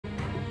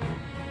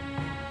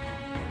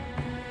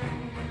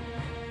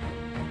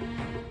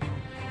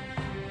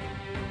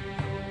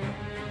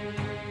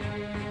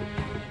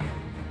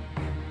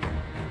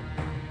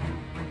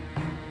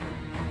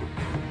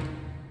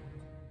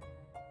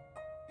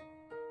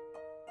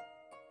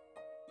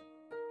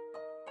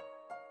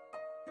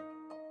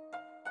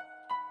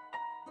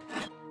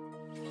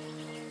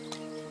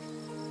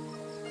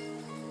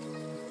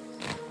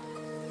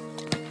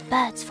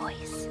bird's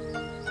voice.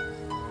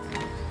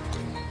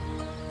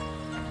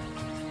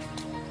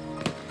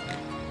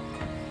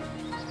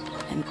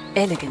 An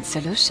elegant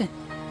solution.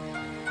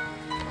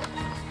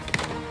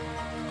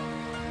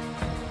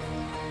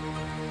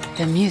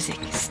 The music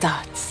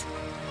starts.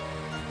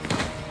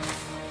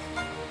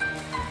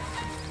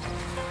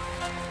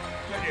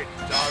 Get it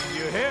done,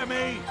 you hear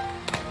me?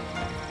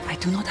 I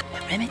do not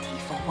have a remedy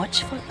for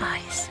watchful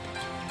eyes.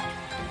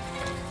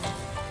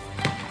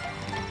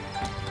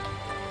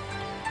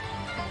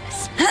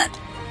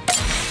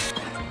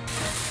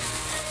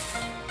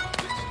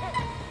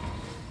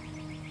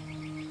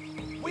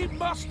 We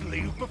must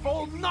leave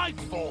before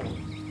nightfall.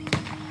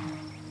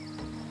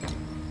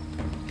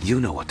 You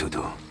know what to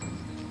do.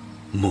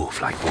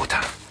 Move like water.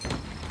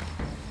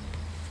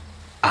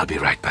 I'll be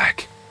right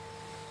back.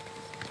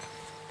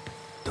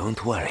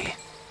 Don't worry.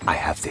 I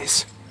have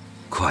this.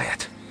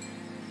 Quiet.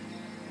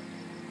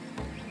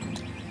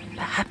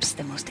 Perhaps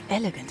the most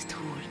elegant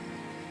tool.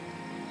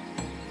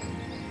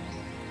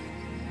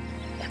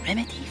 A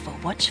remedy for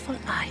watchful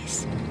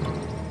eyes.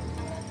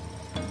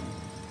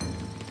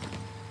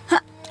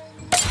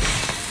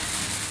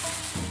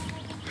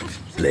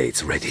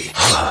 Blades ready.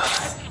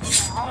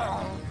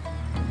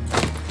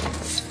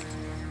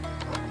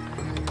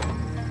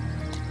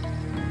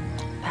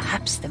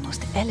 Perhaps the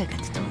most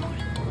elegant tool.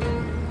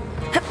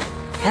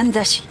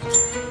 Kandashi.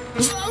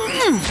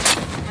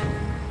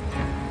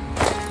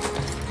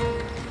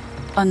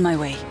 On my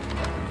way.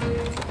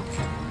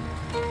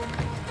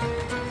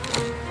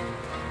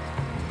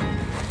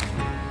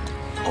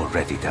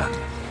 Already done.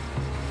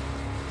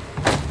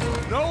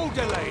 No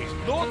delays.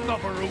 Lord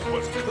Nobaru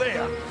was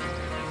clear.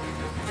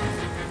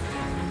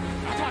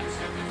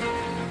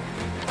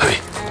 Hey.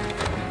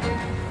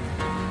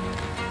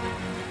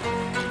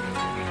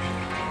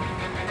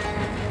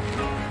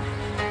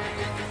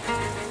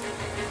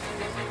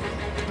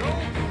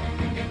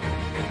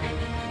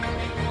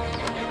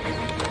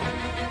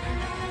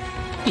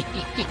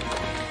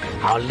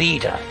 Our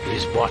leader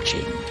is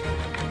watching.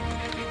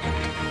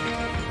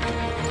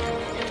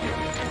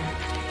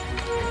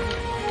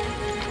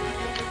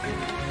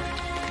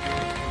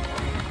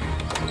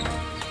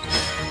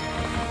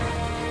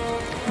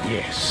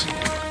 Yes,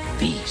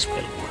 these will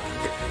work.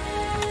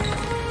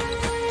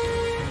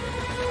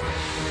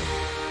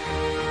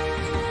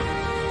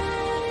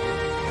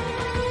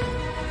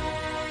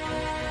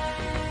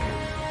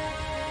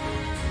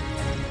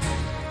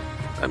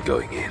 I'm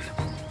going in.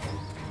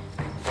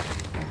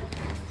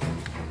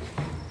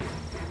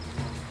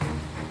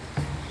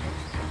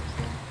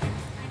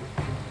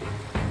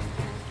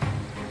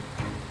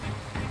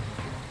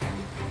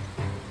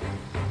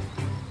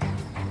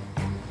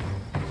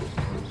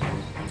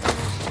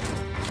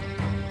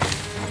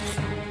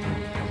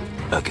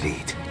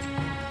 Agreed.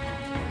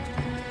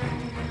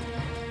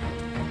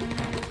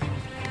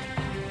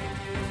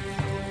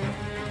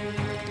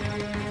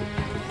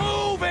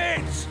 Move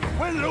it!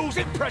 We're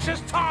losing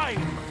precious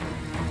time!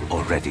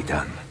 Already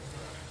done.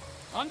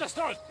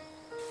 Understood!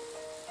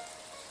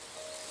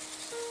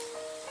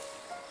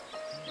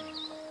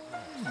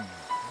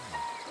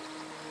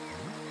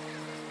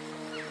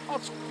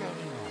 What's going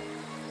on?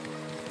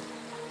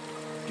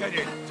 Get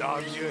it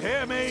done, you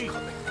hear me?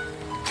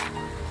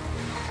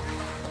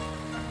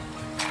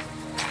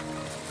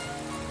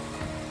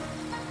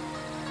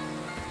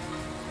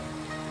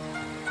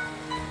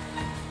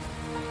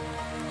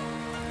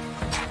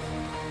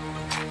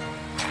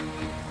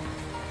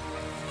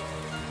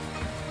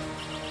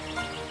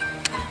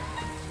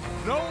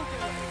 No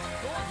delays.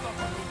 Lord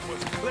Nobaru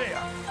was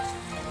clear.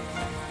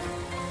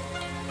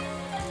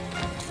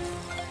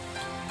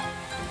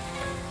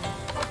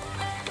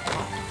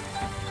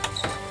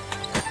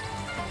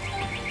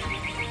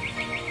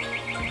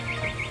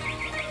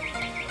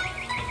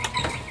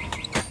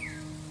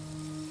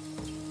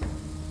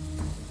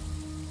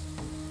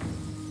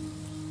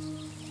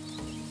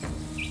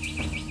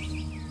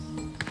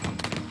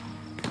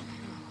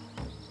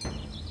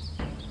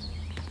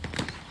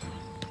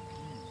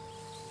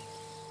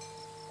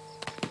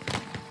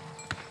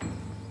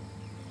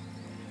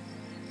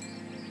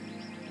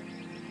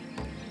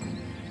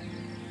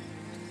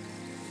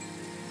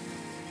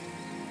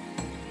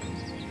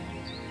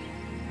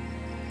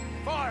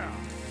 Fire!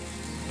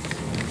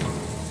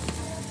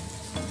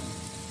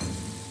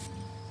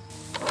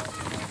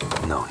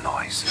 No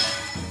noise.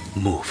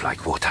 Move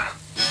like water.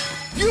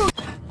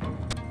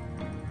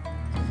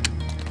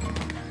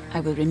 I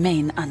will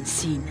remain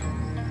unseen.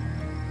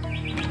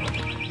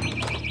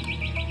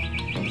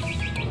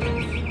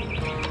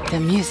 The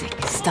music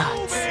Move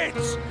starts.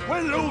 it!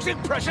 We're losing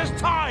precious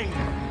time!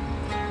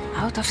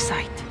 Out of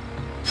sight.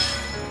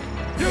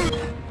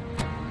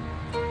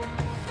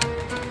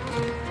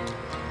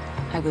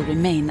 I will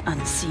remain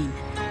unseen.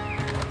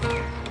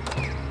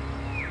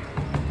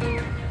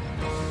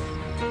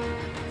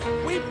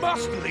 We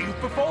must leave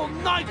before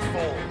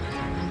nightfall!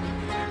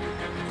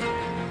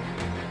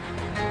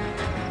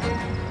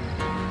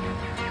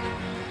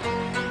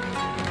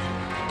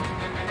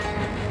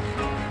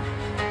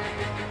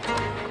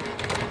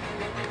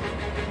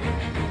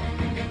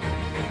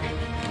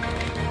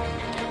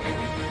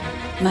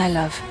 My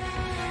love,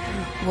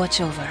 watch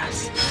over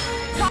us.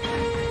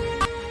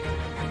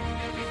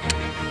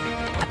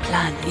 A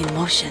plan in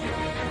motion.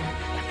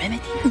 A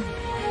remedy?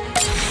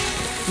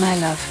 My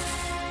love,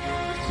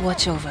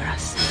 watch over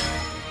us.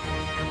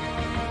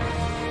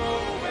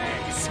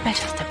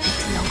 Just a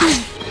bit longer.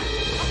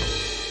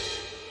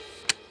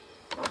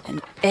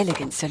 An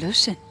elegant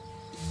solution.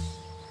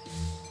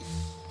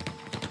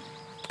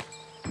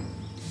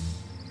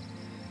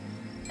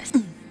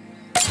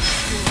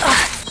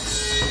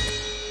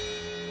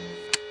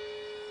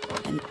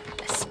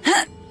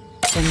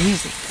 The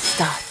music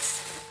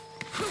starts.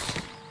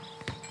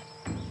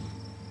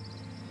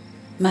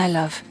 My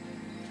love,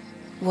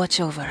 watch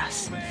over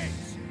us.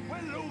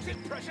 We're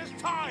losing precious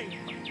time.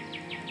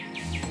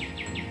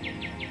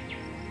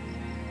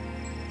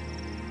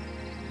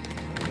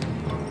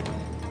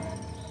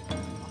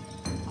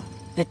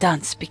 The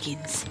dance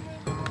begins.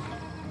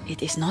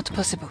 It is not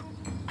possible.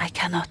 I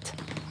cannot.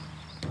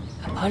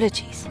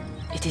 Apologies.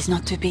 It is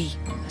not to be.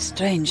 A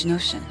strange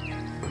notion.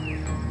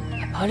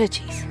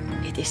 Apologies.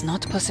 It is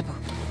not possible.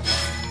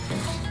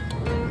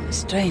 A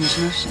strange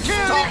notion.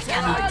 I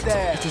cannot.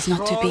 It is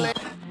not to be.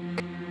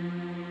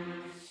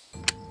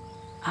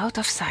 Out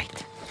of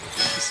sight.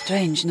 A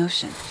strange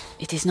notion.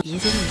 It is not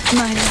easily.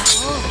 My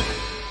love.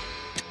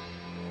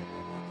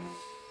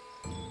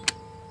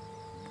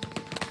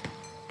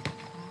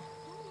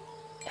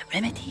 A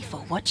remedy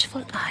for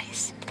watchful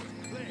eyes.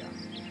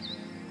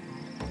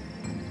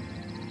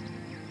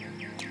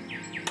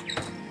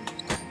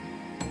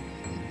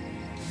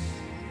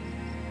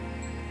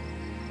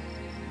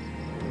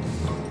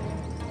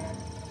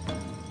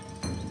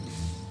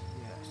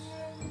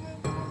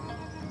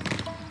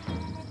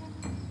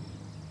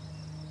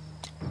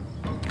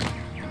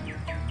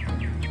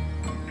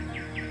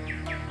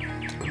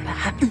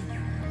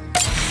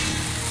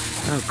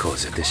 I'll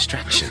cause a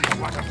distraction.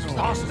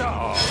 Faster!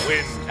 Oh,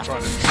 wind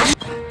trying to...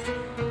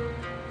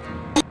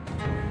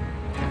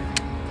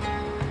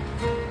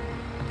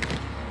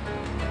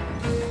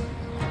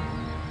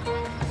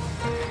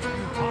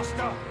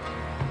 Faster!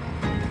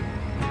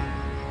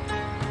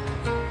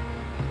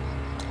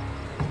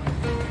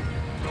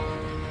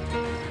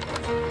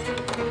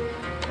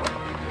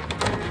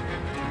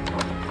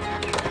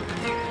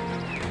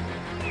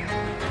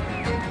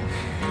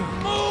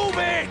 Move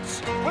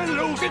it! We're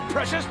losing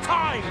precious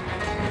time!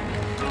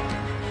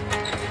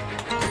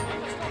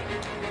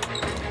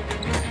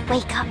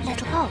 Wake up,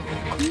 little boy.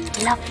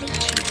 Lovely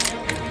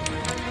tune.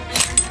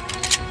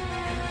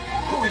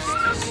 Who is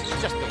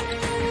this? Just a...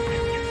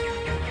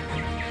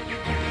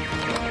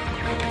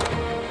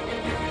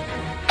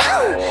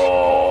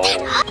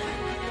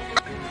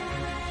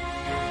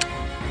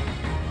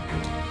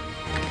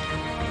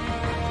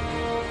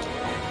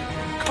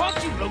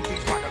 Can't you load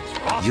these wagons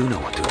fast? You know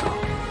what to do.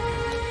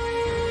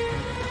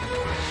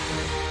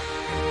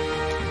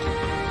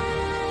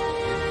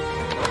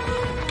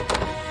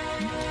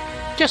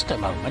 Just a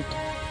moment.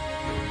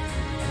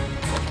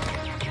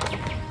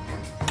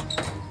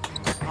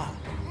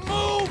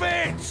 Move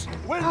it!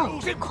 We're Oh,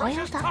 losing coiled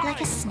precious up time!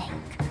 like a snake.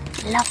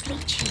 Lovely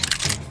tune.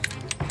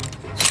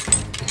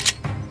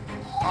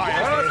 I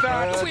heard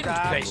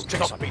that! This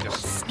cannot be the...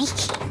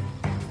 Sneaky.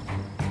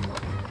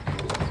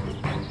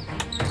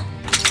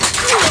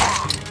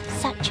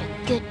 Such a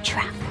good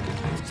trap.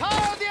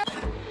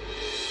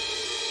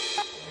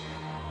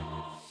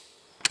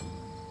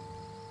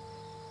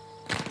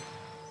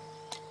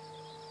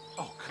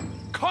 Oh,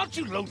 can't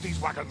you load these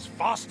wagons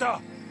faster?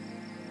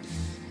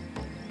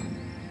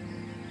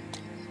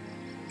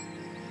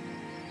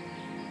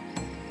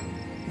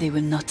 They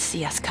will not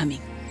see us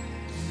coming.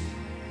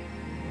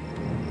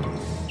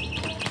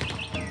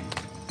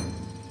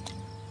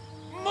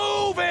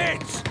 Move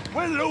it!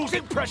 We're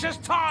losing precious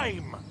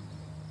time!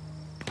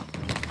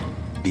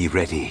 Be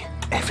ready,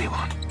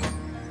 everyone.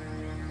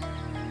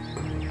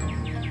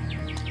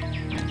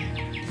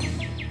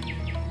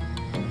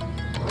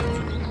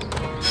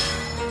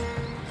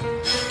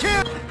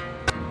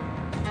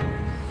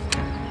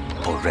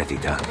 Already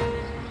done.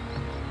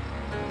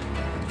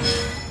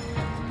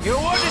 You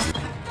orders...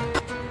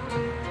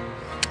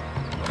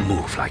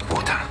 Move like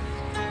water.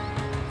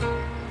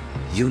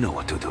 You know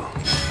what to do.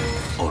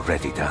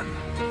 Already done.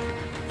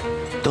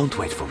 Don't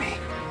wait for me.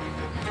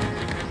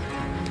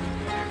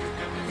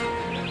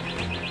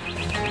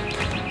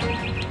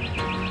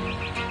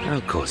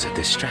 I'll cause a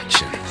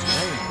distraction.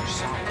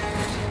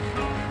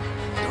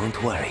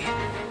 Don't worry.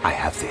 I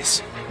have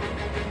this.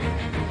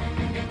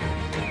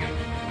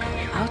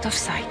 Out of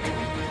sight.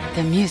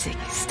 The music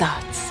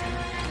starts.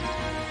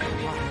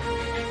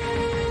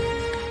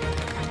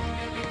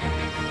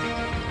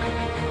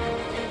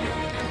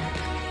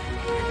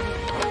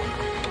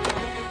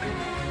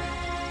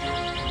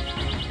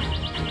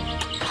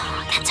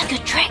 Oh, that's a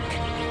good trick.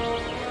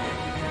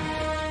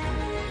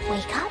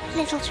 Wake up,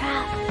 little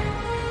trap.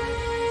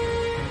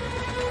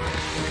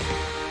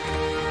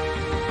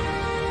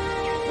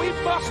 We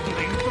must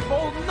leave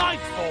before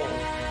nightfall!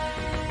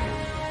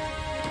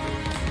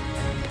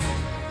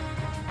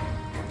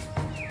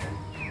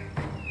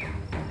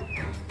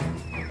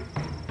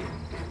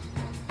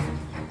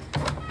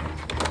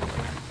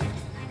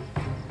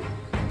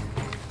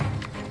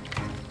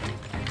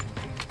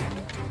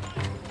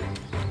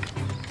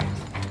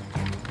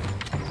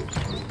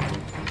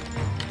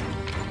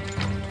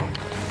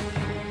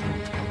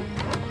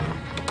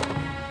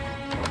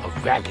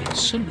 ragged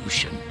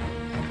solution.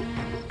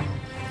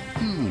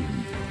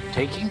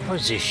 Taking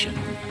position.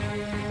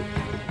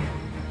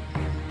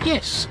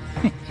 Yes.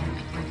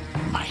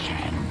 My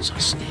hands are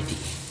steady.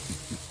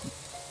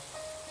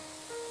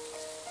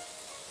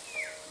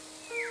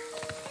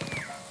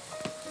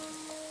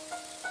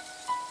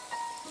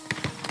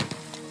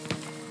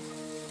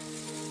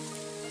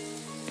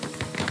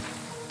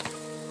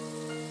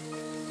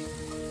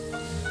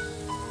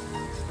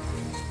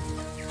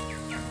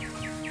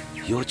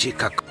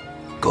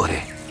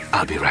 Gore,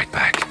 I'll be right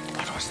back.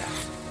 What was that?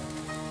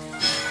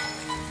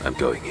 I'm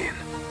going in.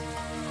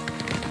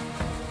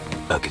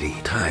 Agree.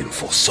 Time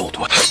for salt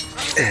water.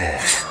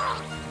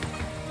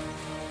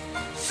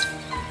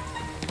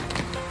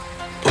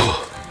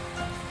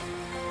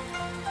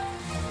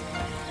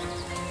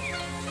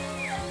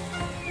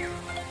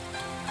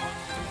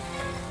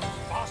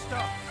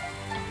 Faster!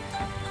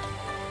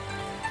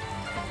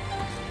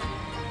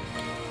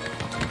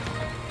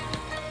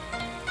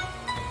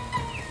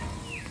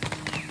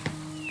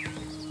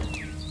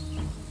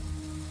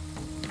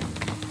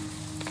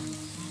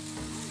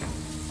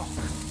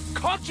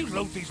 Can't you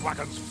load these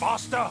wagons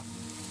faster?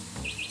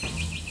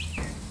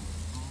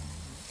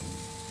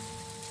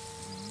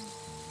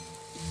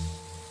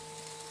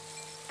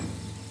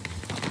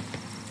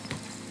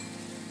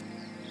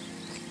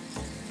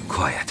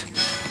 Quiet.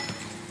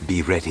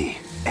 Be ready,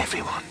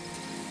 everyone.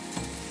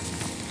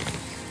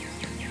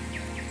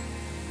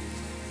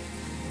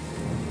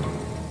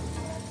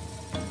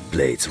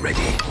 Blades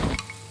ready.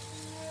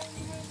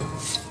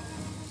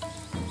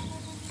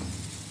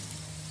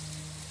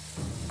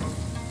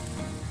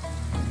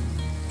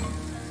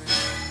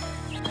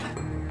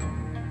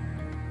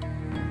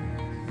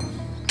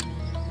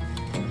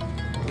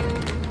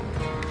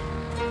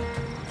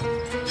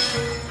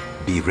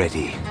 Be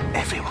ready,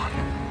 everyone.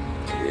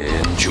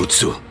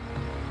 Genjutsu.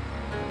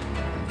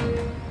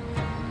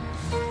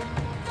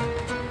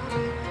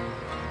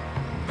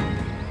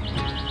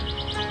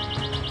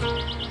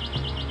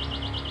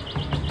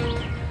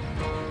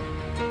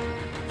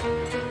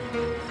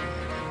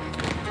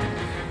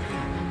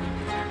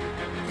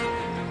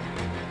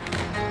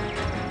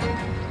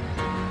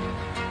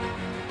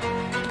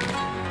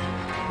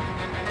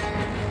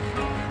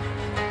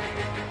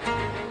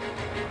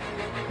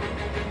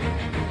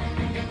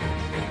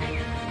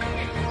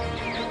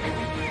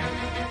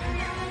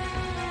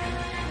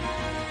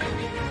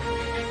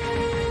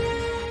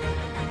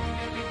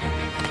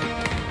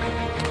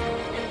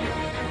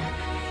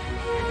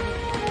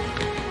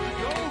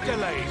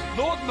 Delays.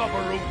 Lord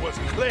Noboru was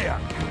clear.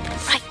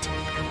 Right.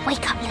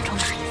 Wake up, little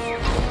knife.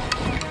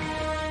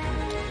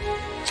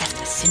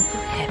 Just a simple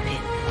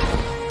hairpin.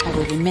 I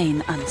will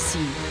remain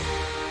unseen.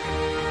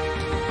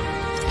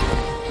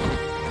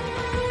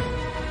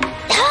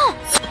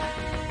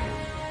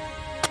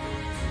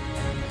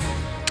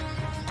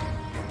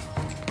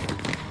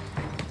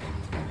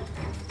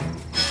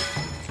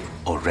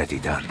 Already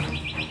done.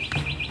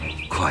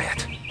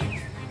 Quiet.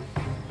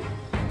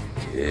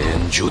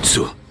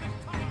 Genjutsu.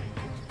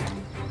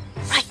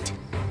 Right.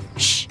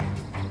 Shh.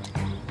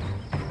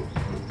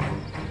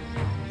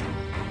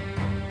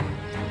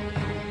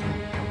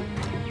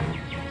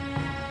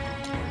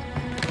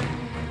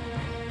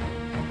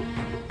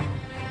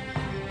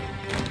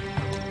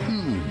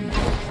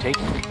 Take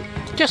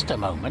just a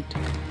moment.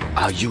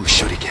 Are you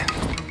shuriken?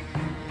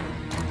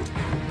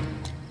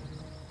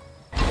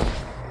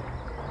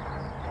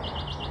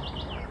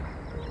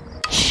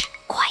 Shh.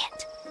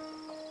 Quiet.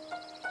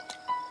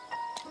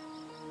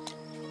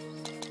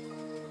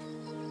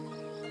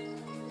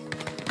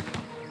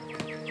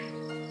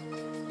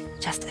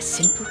 Just a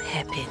simple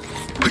hairpin.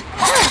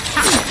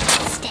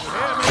 Stay.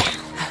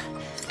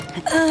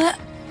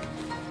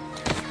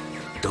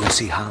 Don't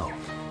see how.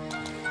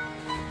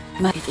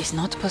 It is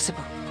not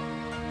possible.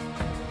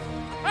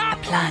 A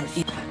plan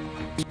is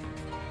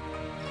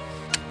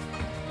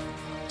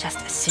just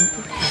a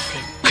simple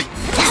hairpin.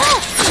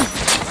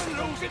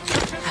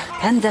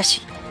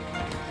 Kandashi.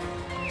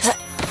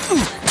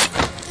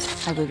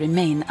 I will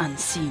remain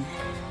unseen.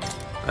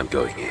 I'm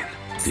going in.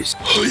 This.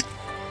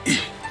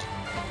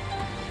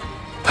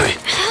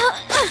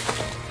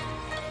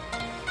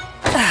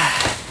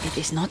 It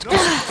is not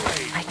possible.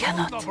 I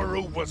cannot.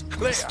 Noboru was A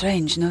clear.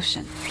 strange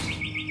notion.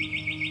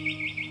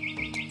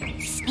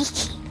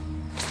 Sneaky.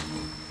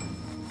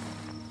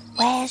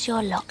 Where's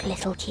your lock,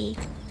 little key?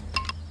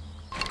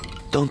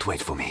 Don't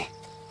wait for me.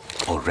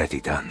 Already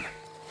done.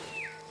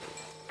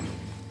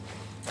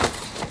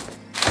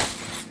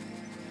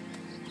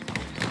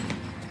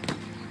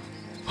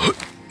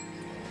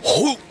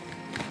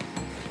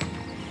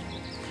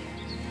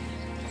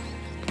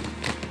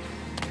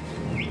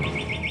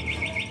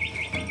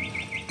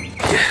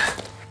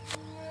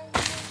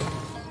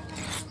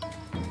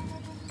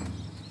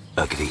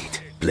 Agreed.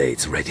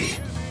 Blades ready.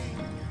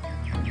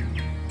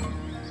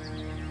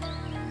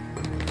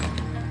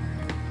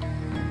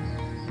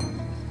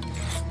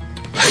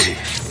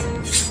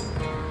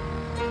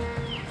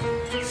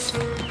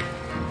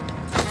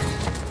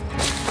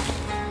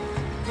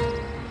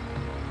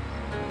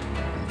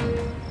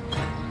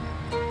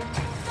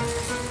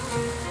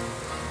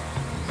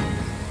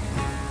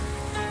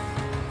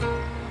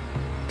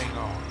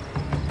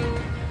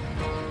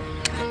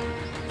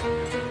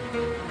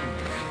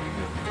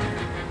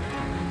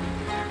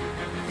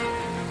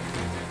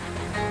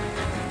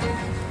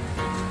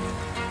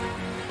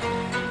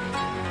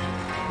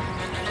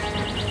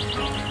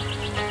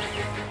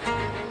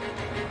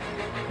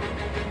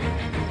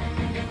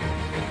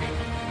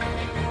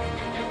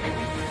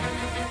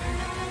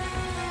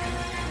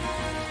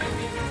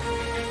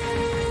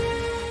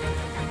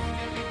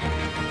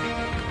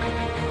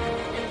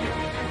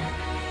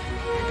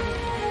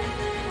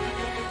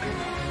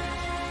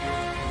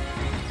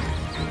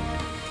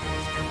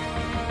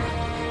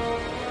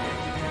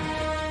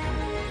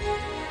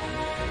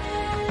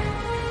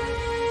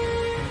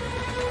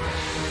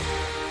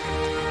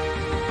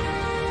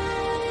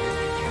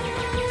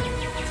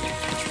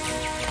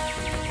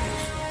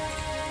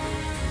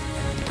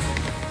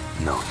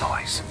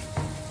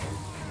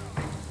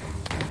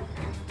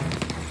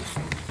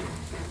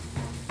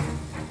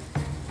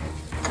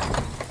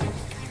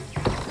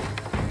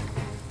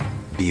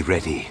 Be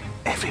ready,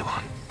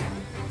 everyone.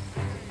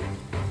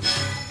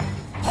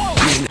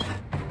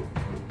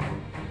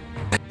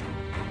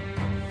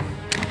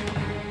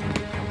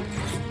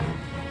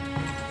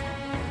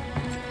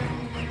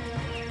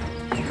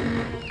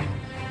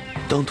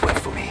 Don't wait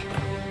for me.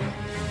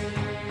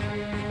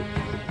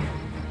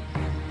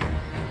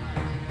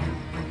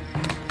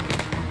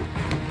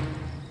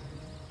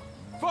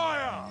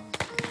 Fire!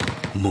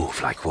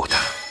 Move like water.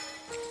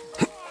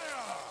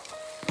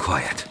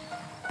 Quiet.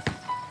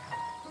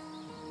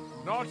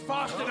 Not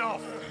fast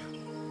enough.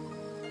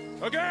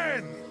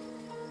 Again.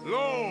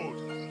 Load.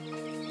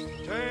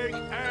 Take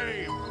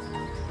aim.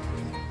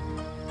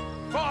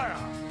 Fire.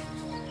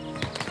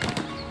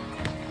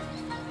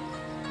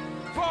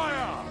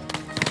 Fire.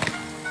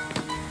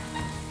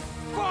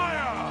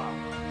 Fire.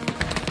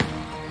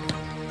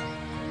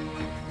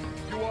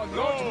 You are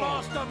not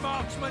master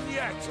marksman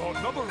yet, or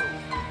Noboru.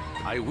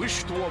 I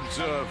wish to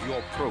observe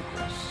your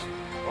progress.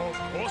 Of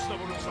course,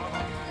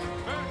 Noboru-sama.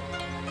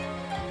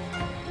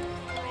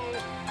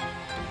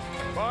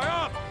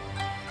 Fire!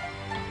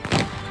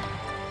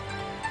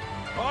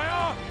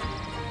 Fire!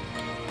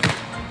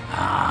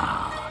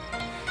 Ah,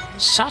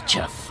 such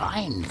a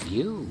fine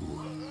view.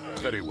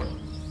 Very well.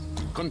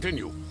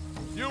 Continue.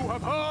 You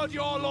have heard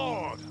your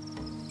lord.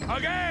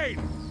 Again!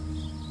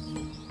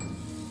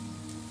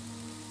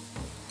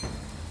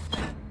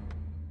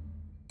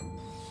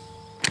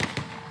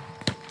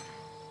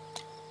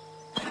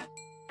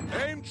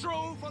 Aim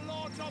true for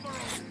Lord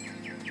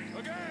Noboru.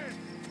 Again!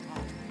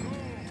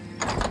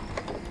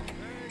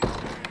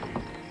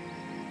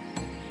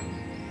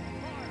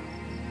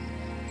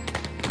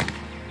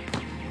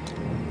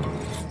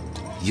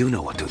 You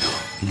know what to do.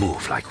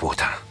 Move like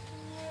water.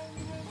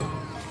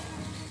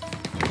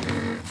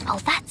 Oh,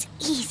 that's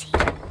easy.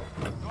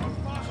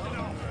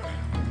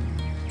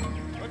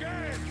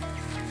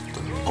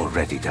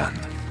 Already done.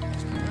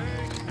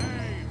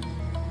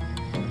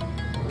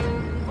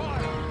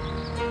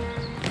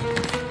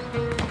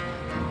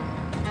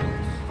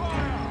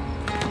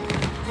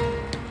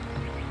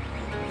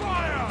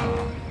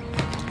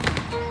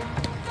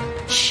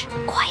 Shh,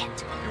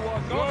 quiet. You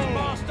are not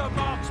master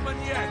marksman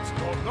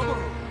yet, Lord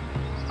Noboru.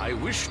 I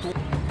wish to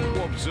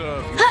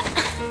observe.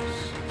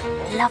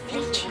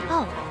 Lovely tune.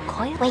 Oh,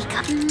 Koi, wake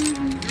up.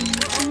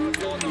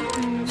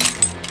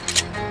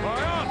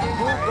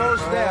 Who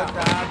goes there,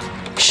 Dad?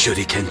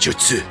 Shuriken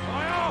jutsu.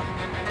 Fire!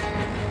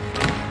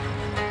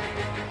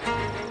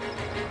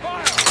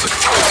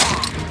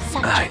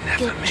 Such I a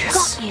never good miss.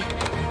 Got you.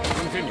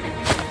 Continue.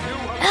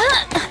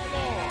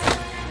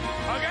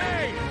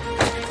 Again!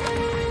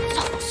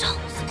 Soft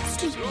souls,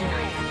 sleepy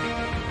night.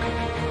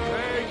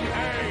 Take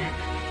aim!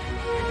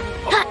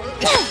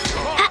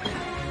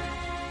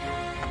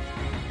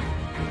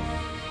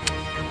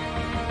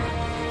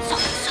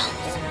 Soft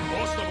souls.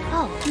 Force Noboru.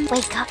 Oh,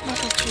 wake up,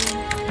 little June.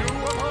 You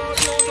have heard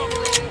Lord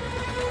Noboru.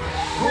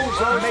 Who's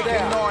on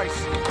making noise?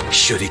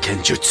 Shuriken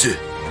jutsu.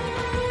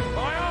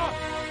 Fire!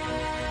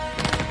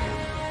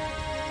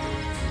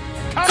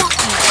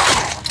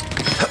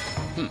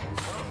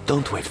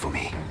 Don't wait for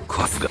me.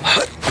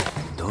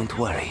 Don't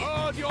worry.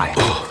 Heard your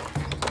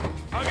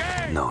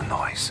Again! No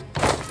noise.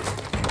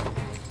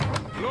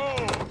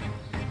 Load.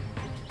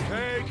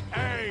 Take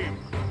aim.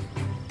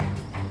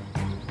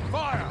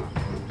 Fire!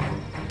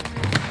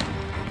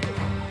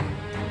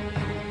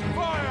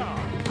 Fire!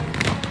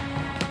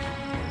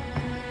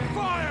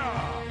 Fire!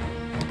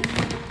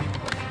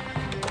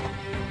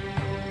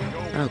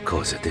 I'll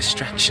cause a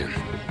distraction.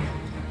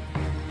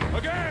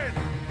 Again!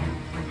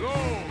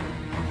 Load.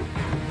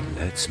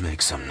 Let's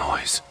make some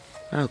noise.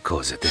 I'll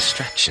cause a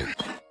distraction.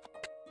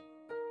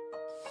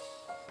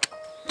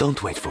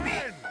 Don't wait for me.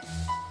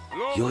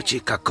 Load.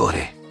 Yoji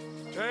kakore.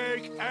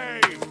 Take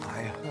aim.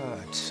 I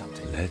heard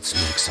something. Let's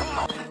make some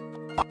noise.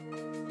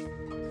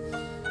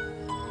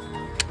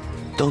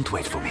 Don't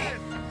wait for me.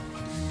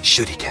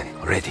 Shuriken,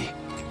 ready.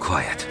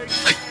 Quiet.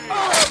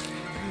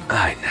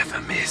 I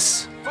never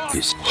miss.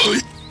 This.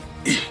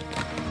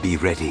 Be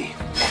ready,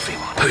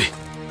 everyone.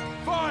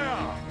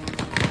 Fire!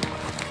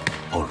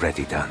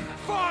 Already done.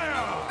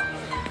 Fire!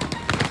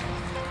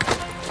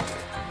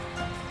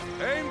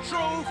 Aim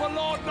true for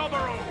Lord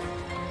Noboru.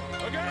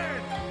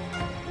 Again.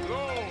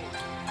 Load.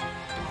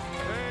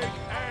 Take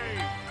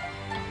aim.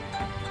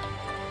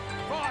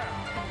 Fire!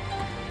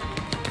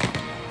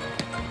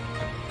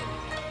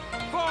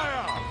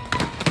 Fire!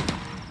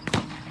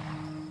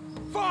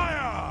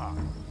 Fire!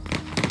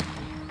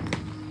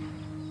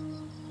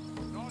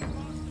 Not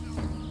fast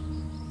enough.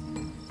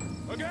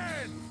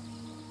 Again.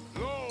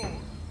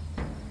 Load.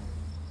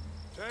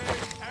 Take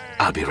aim.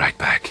 I'll be right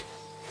back.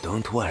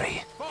 Don't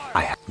worry.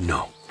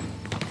 No.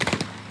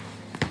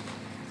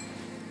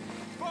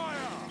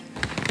 Fire!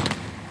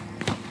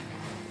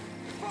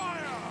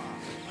 Fire!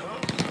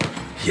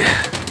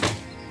 Yeah.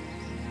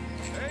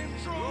 Aim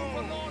true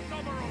for Lord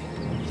Noboru.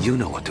 You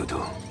know what to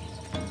do.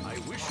 I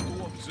wish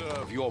to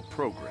observe your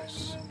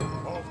progress.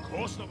 Of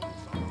course,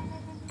 Noboru-sama.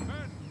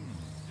 Men,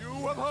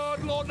 you have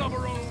heard Lord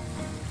Noboru.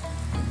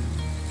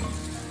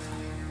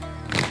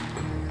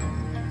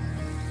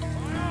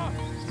 Fire!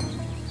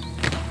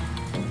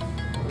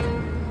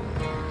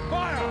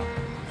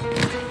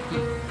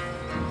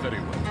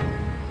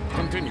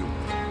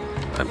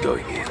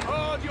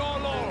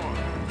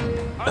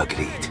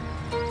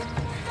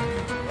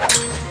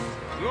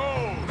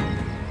 Load.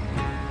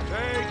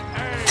 Take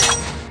aim.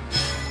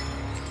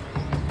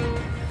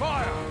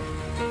 Fire.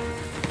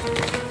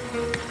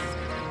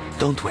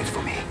 Don't wait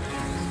for me.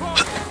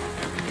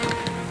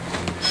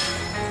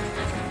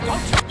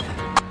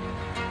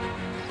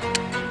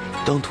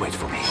 Don't wait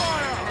for me.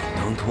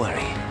 Don't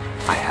worry.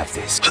 I have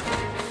this.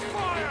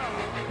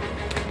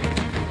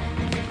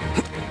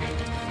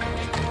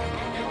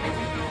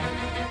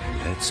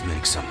 Let's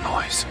make some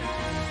noise.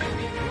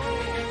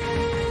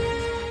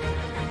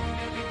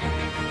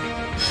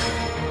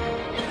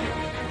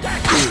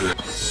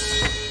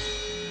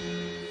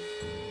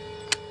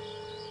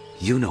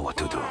 You know what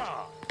to do.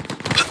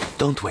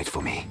 Don't wait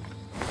for me.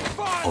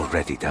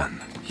 Already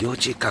done.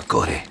 Yoji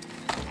Kakore.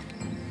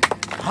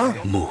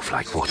 Move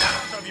like water.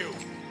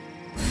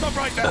 Stop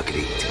right there.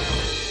 Agreed.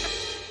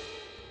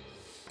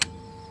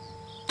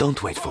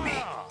 Don't wait for me.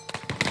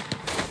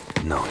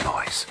 No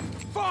noise.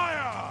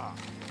 Fire.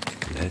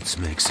 Let's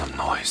make some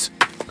noise.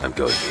 I'm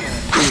going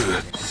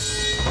in.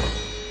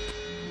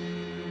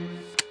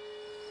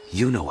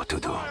 You know what to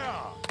do.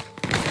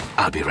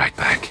 I'll be right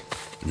back.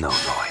 No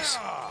noise.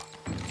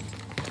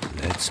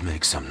 Let's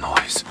make some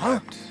noise.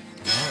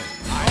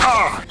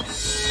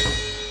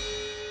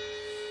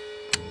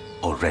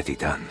 Already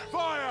done.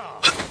 Fire.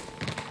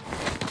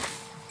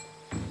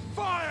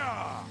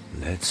 Fire.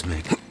 Let's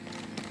make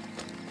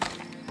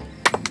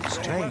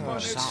Strange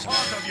Part sound.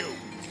 of you.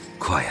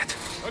 quiet.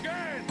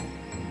 Again.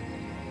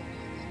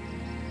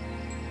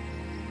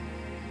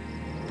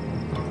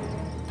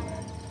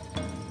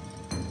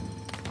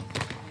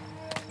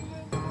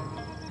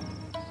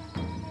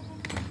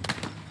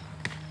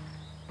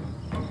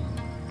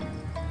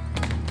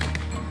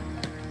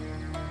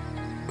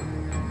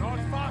 Not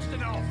fast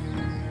enough.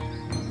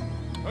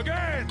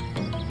 Again.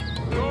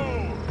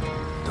 Go.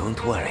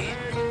 Don't worry.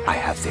 I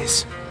have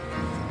this.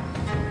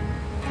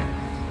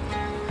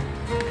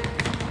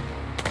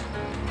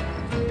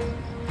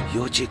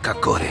 Yoji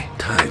Kakore.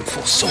 Time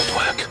for sword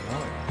work.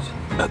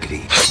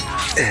 Agreed.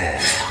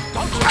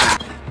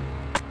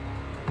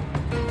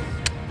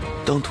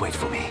 Don't wait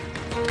for me.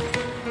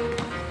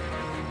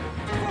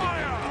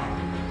 Fire.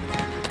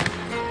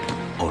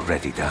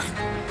 Already done.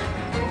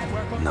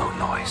 No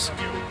noise.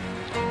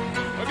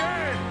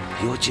 Again.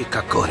 Yoji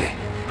Kakore.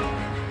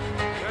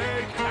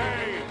 Take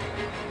aim.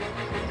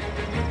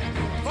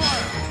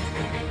 Fire.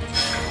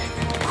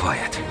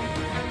 Quiet.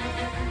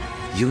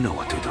 You know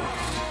what to do.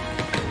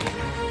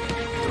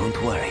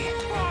 Don't worry.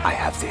 I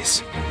have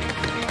this.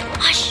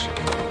 Hush!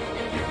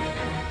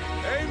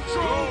 Aim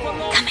true for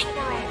Lord Coming.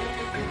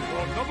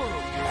 Lord Noboru.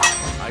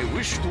 I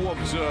wish to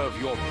observe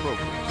your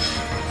progress.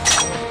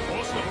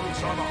 Boss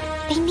Noboru-sama.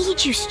 They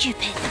need you,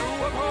 stupid. You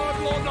have heard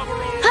Lord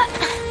Noboru.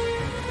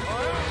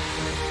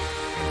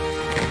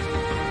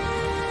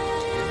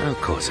 I'll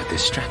cause a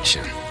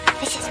distraction.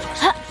 This is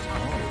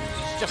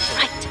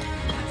right.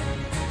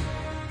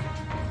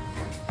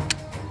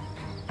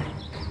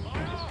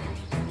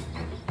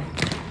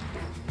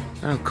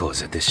 I'll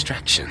cause a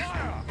distraction.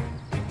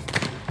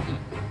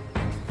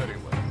 Very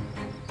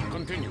well.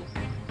 Continue.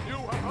 You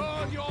have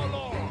heard your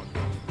lord.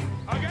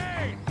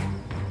 Again.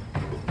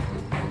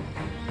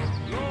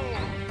 Lord.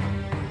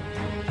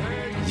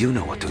 Take You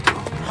know what to do.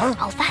 Oh,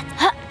 that.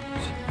 fire.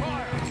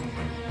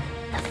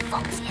 The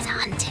fox is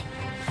hunting.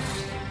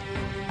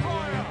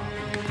 Fire.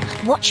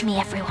 Watch me,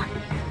 everyone.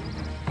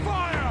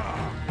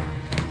 Fire.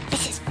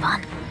 This is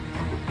fun.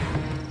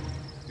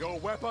 Your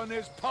weapon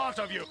is part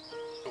of you.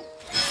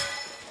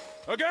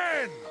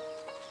 Again.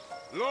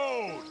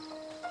 Load.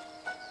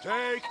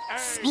 Take aim.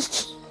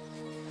 Sneaky.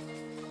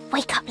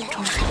 Wake up,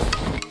 little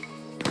man.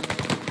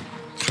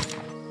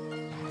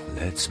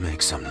 Let's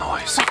make some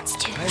noise. Rats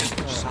too.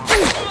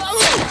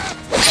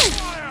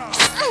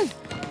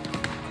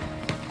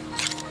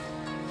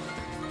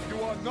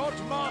 You are not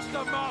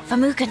master mark.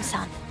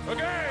 Famugen-san.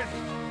 Again.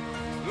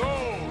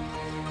 Load.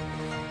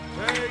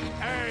 Take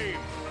aim.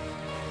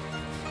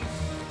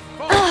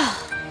 Fire.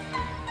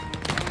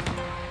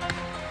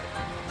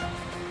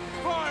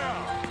 Fire.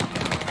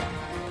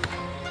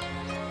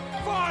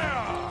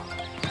 Fire.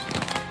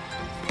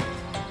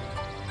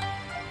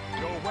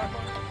 Your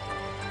weapon.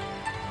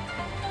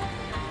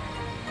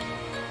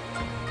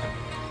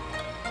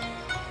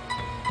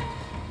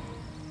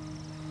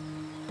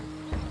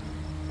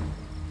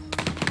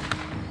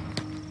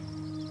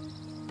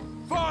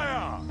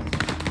 Fire.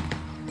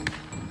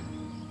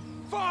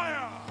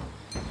 Fire.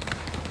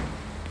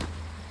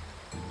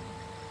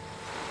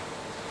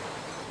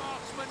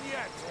 Marksman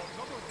yet.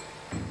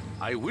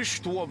 I wish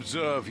to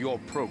observe your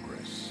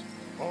progress.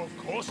 Of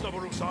course,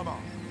 Noboru-sama.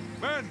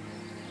 Men,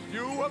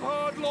 you have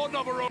heard Lord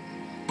Noboru.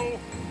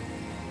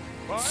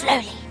 Fire.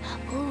 Slowly.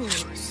 Ooh,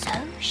 so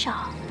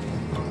sharp.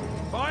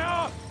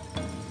 Fire!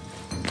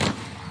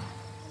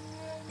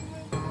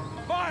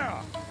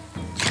 Fire!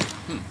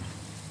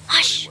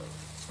 Hush!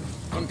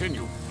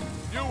 Continue.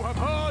 You have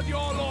heard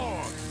your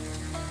lord.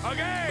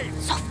 Again!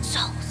 Soft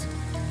souls.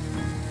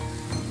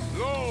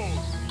 Load.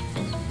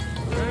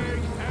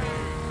 Take aim.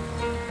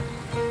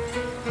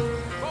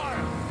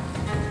 Fire!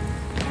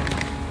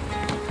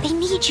 They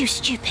need you,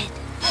 stupid.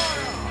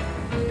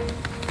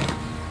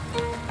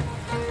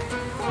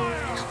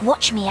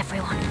 Watch me,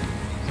 everyone.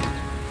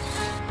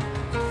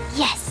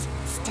 Yes,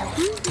 still.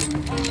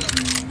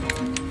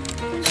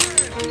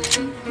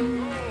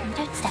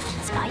 Don't step on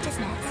the spider's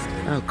nest.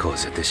 I'll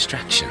cause a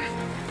distraction.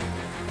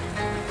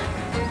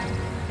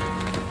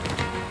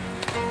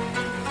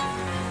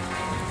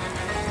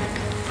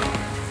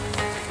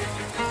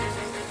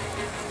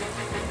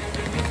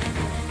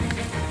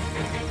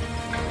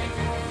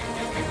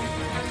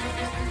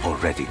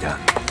 Already done.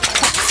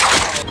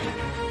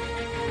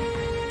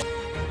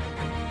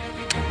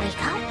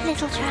 Wake up,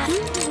 little trap.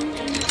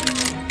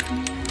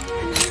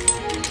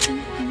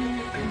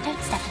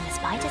 Don't step in the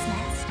spider's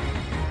nest.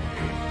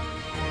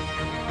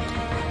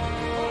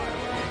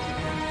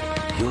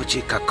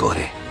 Yoji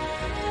Kakore.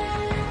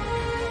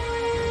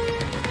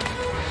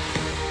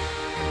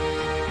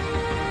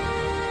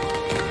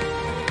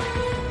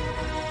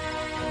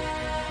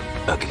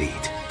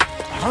 Agreed.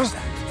 How's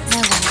that? No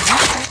one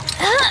left.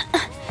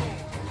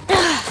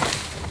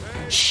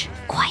 Shh,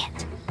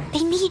 quiet.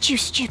 They need you,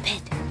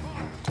 stupid.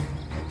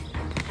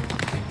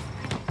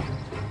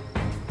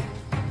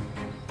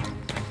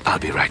 I'll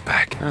be right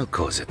back. I'll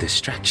cause a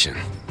distraction.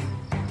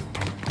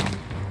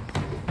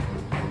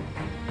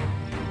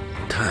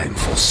 Time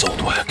for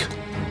sword work.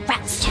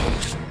 Rat's turn.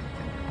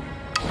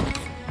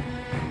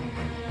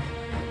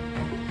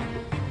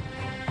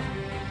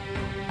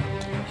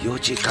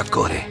 Yoji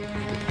Kakore.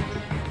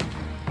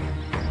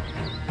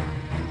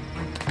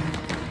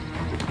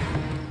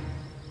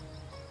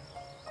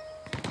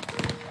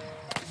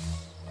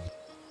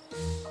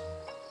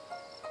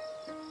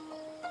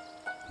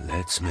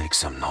 Let's make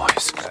some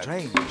noise.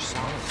 Strange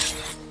sound.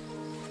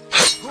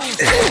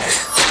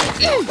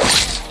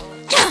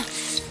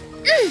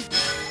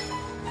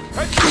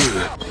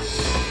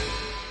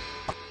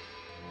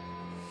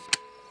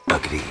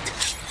 Agreed.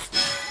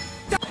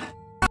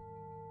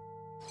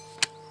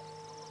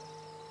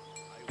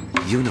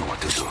 You know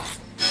what to do.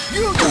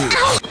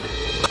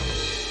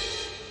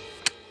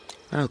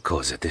 I'll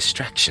cause a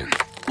distraction.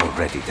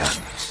 Already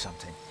done.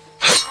 Something.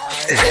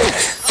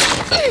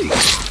 Agreed.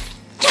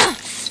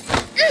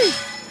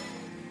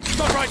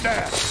 Stop right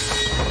there!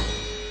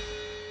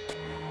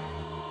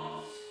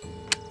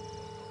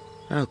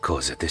 I'll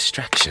cause a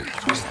distraction.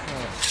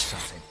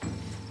 Something.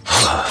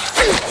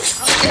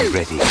 Be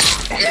ready.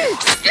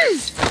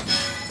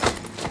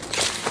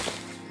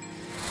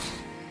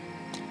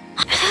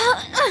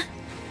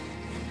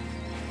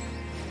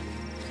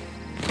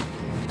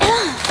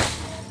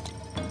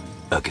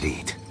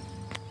 Agreed.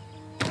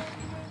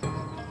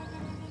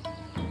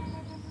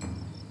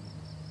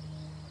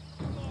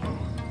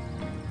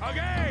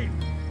 Again!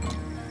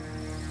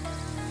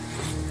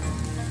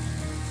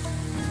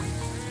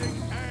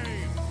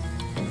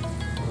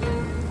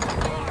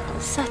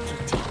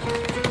 Subtlety.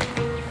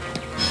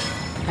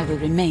 I will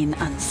remain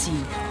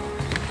unseen.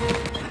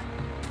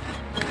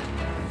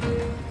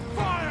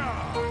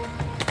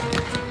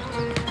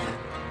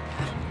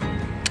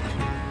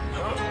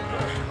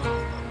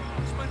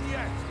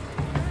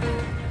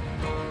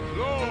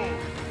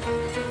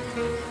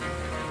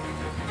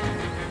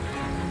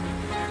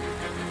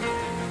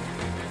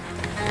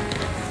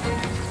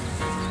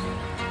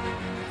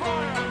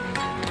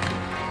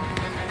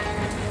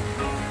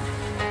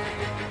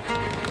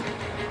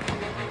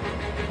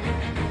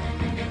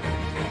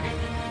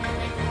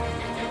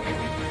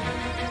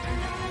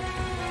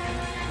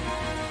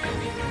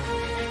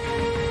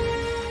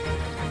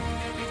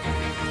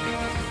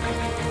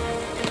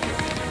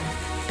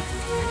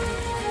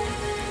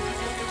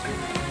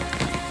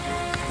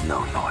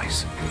 No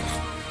noise.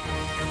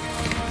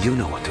 You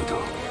know what to do.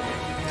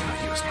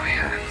 I'll use my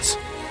hands.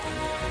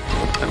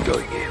 I'm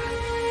going in.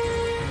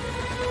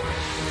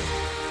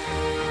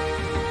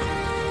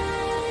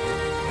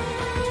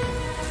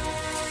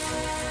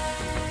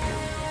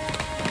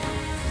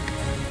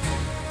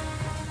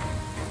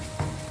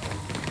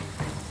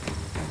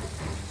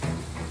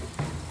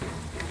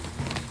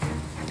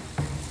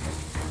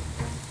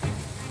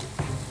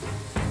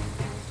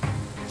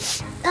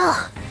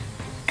 Ugh,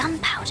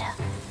 gunpowder.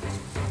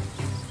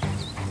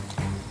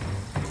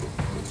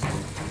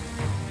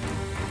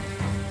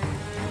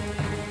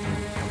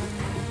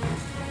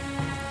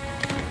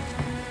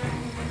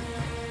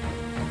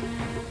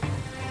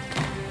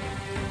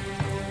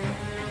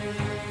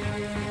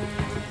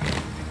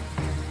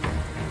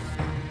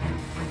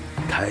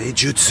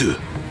 Taijutsu.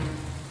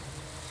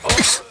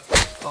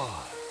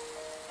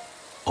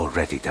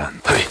 Already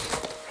done. Hey.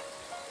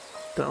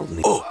 Don't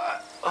need. Oh.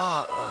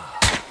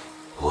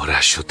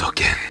 Ora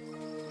shotoken.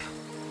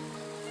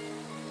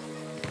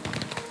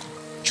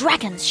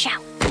 Dragon's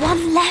shout.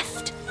 One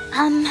left.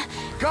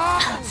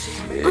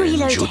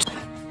 Reloading.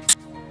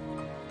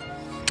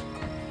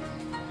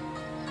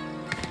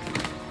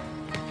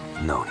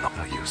 No,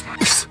 I'll use my.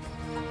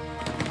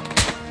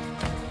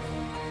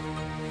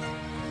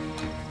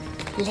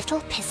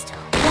 Little pistol.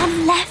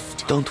 One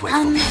left. Don't wait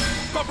for me.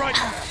 Stop right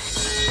there!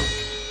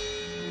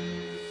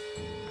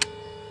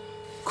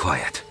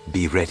 Quiet.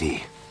 Be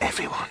ready,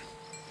 everyone.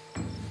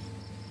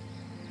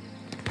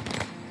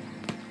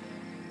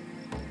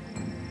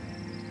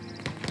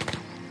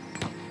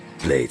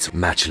 Blades,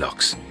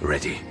 matchlocks,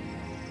 ready.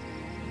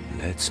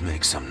 Let's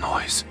make some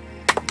noise.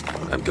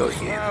 I'm going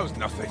in. That was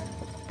nothing.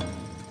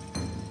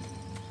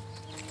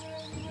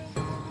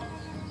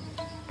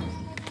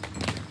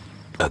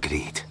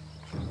 Agreed.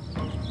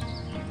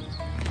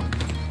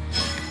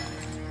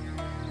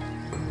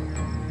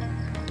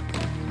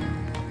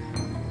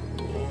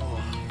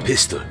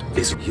 Pistol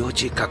is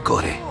Yoji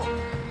Kakore.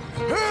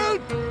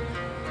 Help!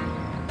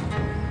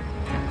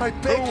 I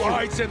beg Who you.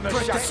 hides in the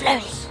Slowly.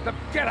 shadows?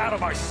 Get out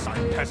of my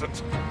sight,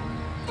 peasant!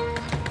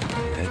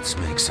 Let's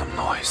make some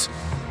noise.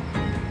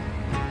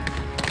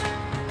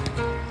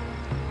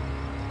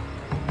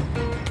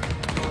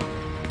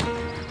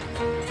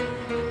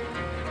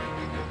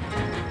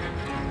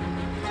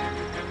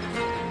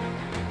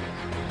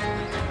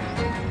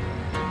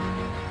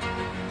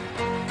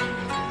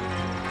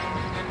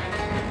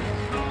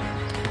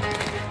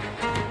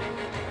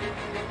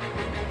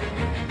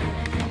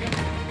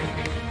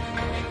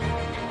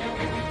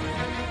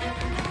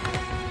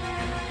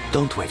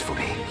 Don't wait for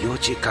me.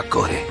 Yoji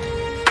Kakore.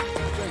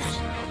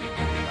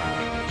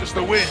 Just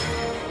the wind.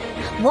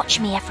 Watch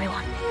me,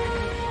 everyone.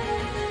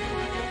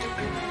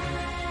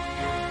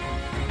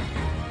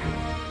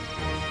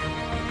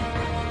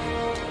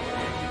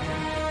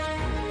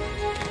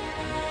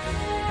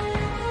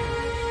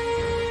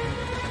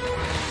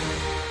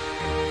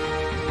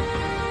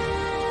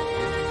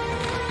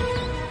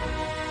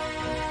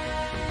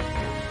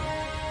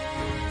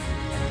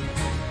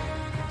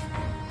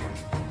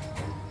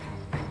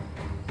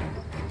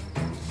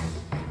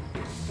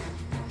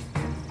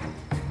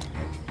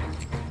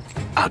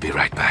 I'll be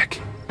right back.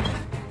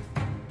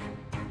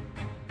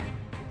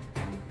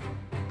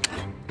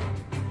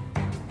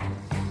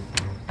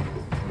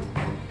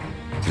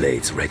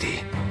 Blades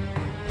ready.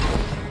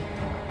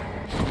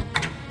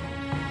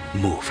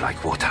 Move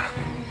like water.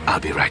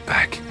 I'll be right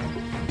back.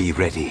 Be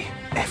ready,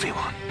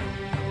 everyone.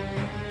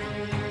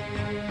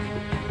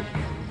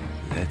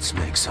 Let's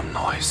make some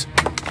noise.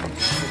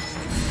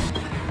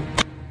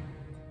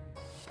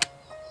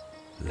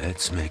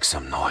 Let's make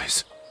some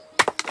noise.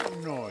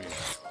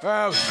 Noise.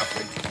 That was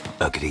nothing.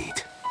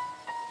 Agreed.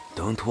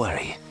 Don't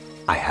worry.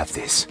 I have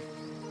this.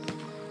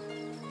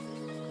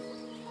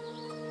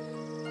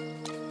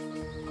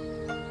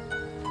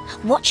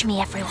 Watch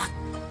me, everyone.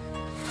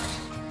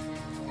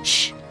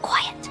 Shh,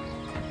 quiet.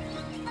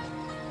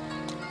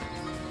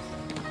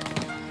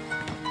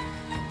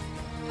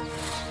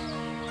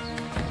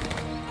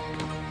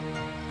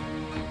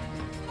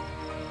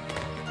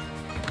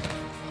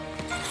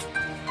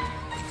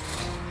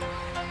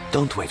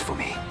 Don't wait for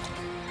me.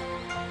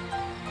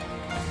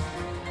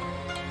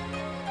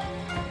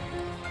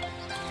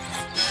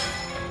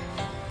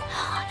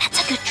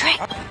 That's a good trick.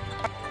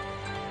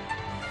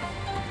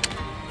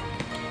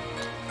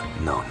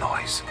 No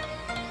noise.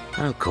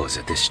 I'll cause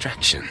a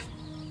distraction.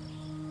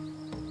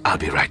 I'll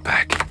be right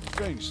back.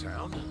 Strange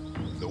sound.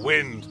 The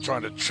wind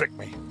trying to trick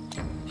me.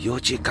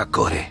 Yoji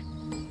Kakore.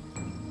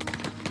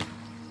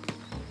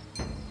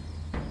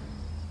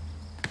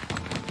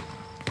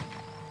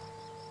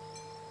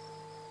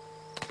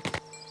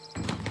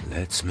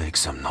 Let's make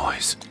some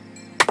noise.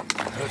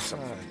 Heard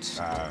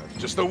something.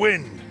 Just the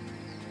wind.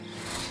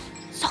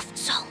 Soft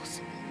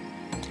souls.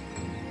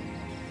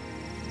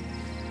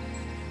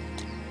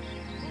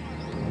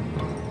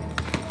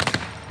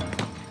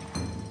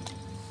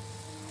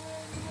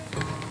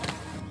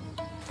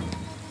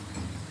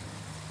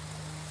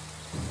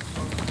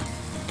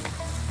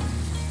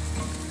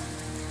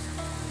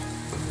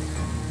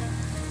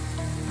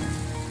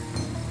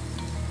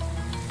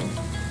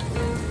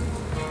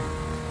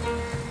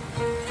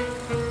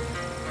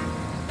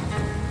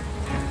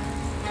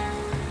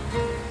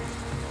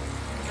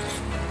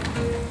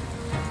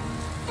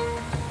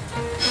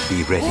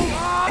 Be ready.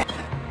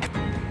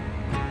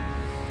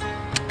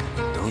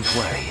 Don't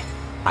worry.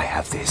 I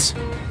have this.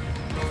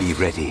 Be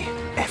ready,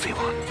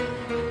 everyone.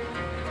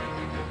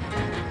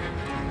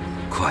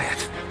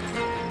 Quiet.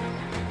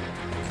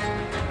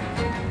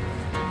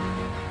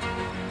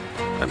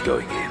 I'm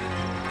going in.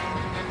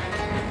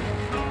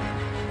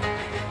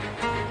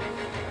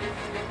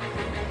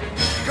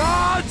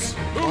 Guards!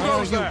 Who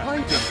goes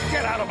there?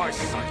 Get out of my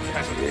sight,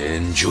 peasant!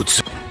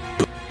 Genjutsu.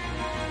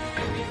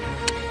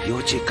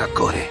 Yoji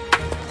Kakore.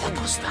 What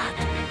was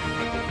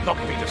that? Not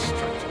be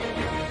distracted.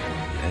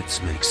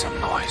 Let's make some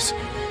noise.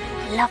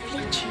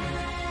 Lovely tune.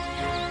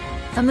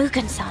 For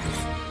Mugen-san.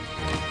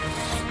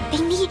 They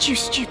need you,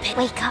 stupid.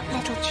 Wake up,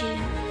 little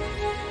June.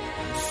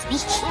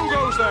 Sneaky. Who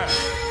goes there?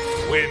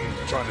 Wind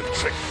trying to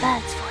trick me.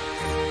 Bird's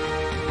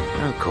voice.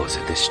 I'll cause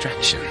a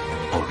distraction.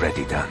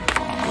 Already done.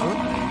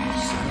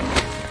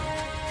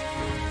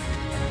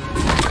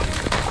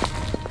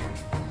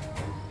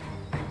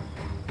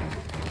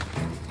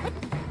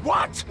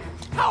 What?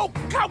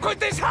 How could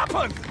this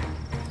happen?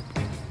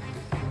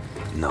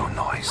 No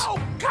noise.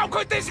 How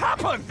could this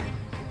happen?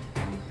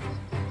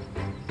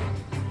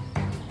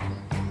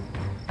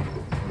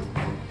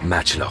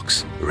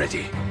 Matchlocks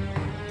ready.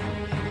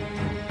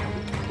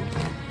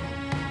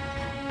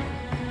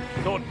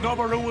 Lord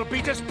Noboru will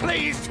be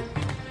displeased.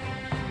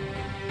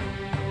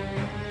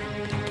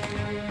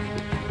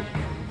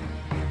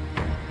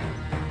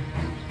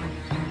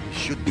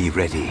 should be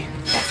ready,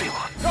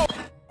 everyone.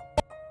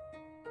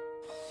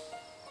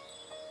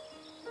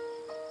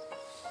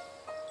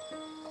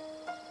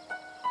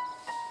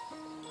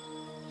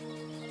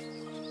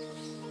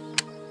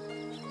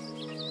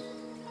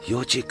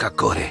 Yoji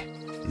Kakore.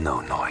 No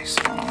noise.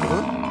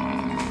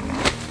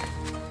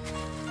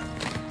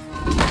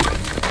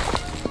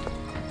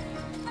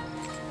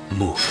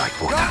 Move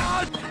like water.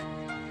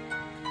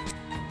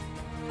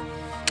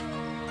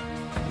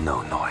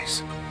 No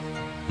noise.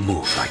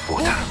 Move like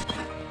water.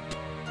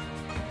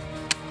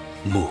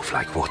 Move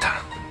like water.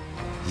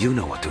 You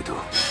know what to do.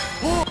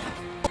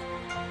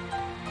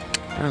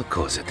 I'll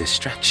cause a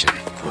distraction.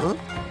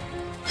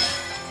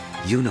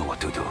 You know what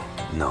to do.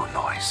 No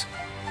noise.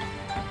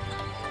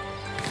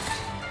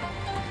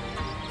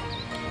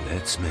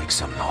 Let's make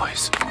some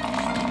noise.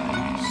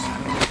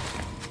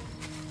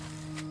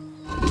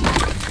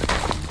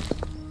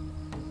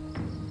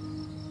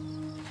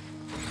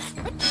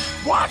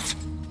 What?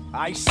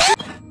 I see.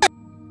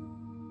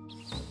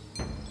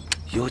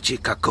 Yoji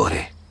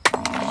Kakore.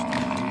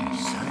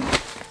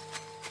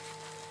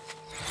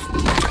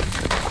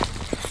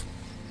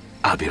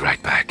 I'll be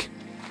right back.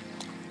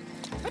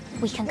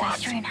 We can go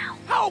through now.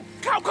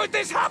 How could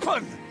this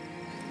happen?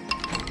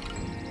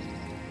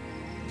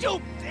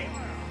 You...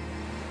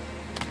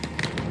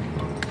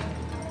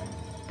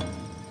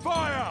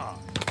 Fire!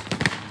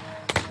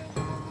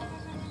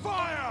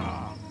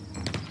 Fire!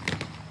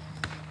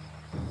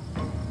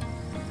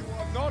 You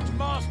are not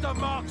master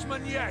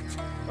marksman yet.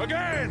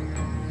 Again!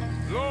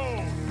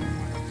 Lo!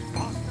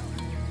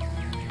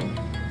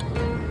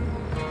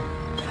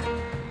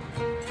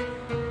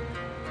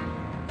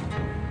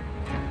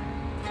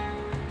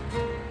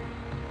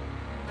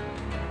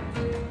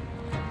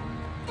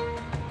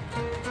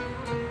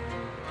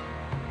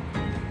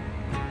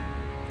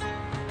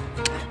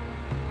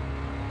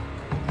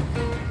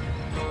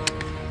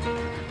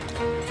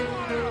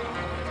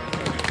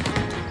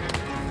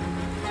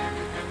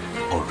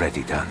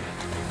 Already done.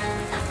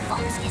 The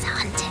fox is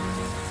hunting.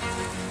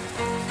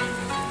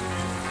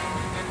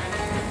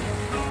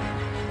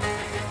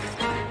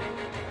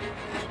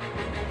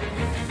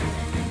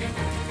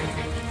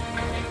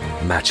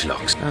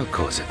 Matchlocks. I'll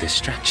cause a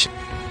distraction.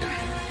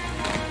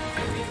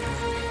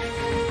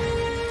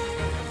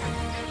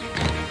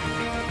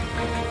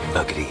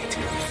 Agreed.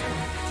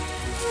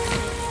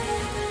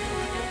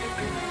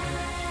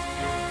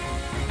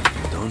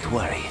 Don't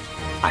worry.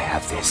 I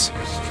have this.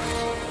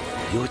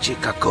 Yoji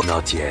Kako.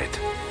 Not yet.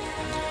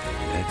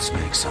 Let's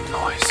make some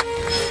noise.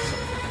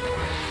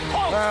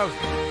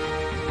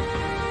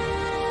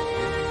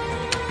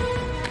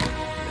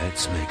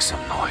 Let's make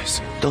some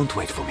noise. Don't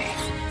wait for me.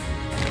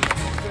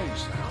 Strange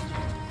sound.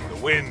 The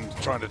wind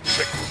trying to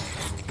trick me.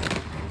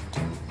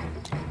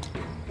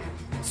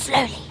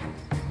 Slowly.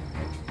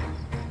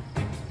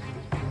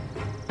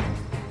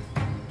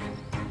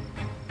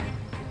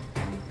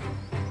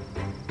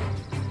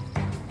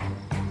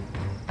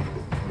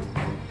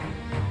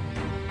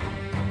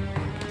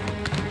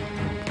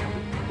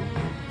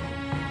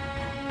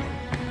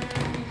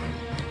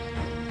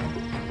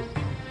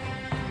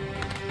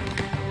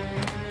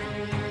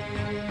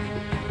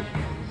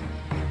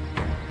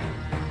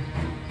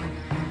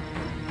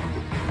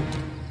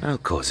 I'll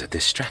cause a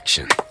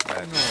distraction.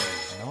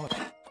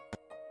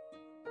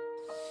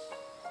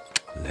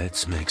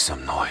 Let's make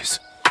some noise.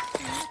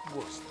 What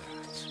was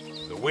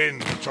that? The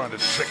wind trying to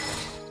trick me.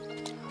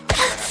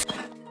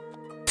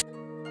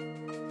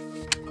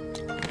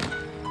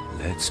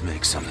 Let's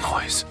make some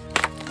noise.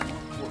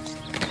 What was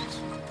that?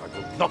 I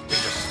will not be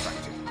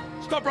distracted.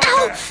 Stop right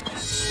there!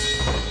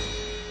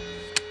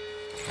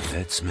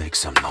 Let's make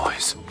some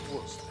noise.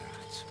 What was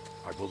that?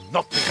 I will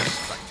not be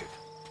distracted.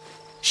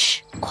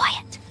 Shh,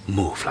 quiet.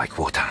 Move like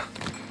water.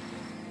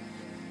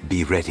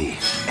 Be ready,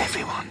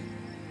 everyone.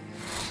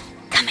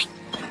 Coming.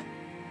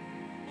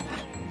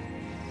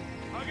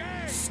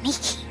 Again!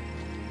 Sneaky.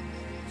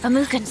 For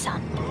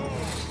Mugen-san.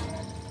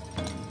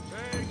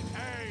 Take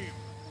aim!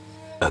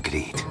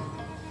 Agreed.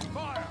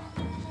 Fire!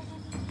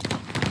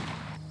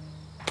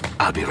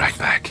 I'll be right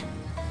back.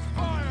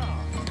 Fire!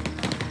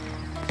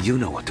 You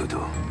know what to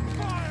do.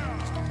 Fire!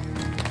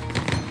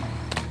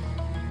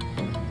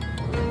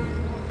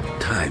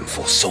 Time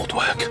for sword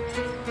work.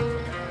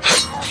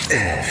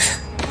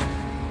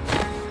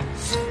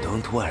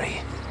 Don't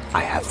worry.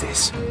 I have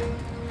this.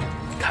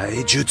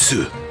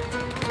 Taijutsu.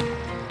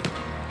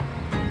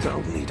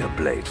 Don't need a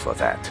blade for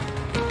that.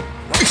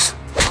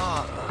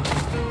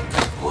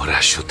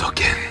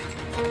 Orashutoken.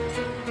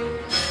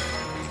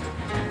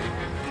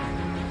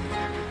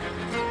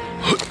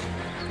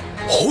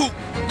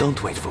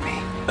 Don't wait for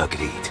me.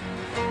 Agreed.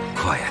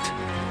 Quiet.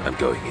 I'm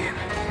going in.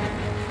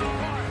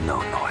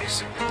 No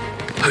noise.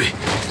 I'll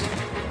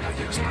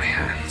use my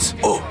hands.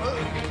 Oh!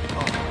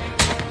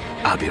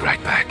 I'll be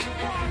right back.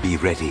 Be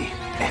ready,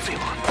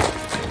 everyone.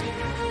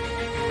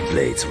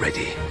 Blades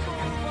ready.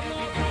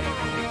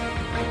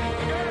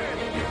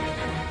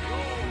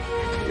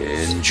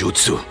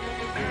 Genjutsu.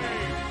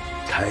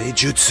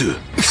 Taijutsu.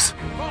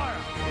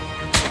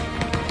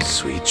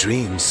 Sweet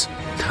dreams.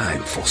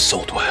 Time for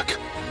sword work.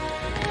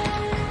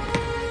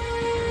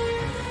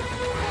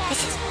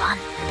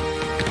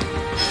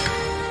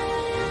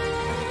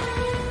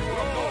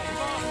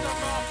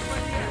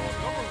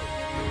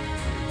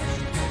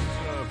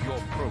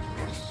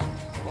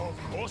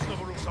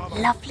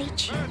 Lovely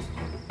tune.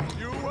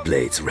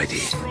 Blades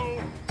ready.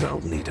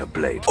 I'll need a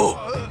blade.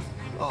 Oh!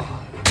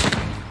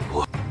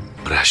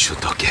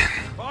 Rashutoken.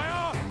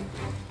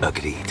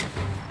 Agreed.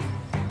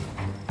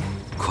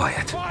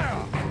 Quiet.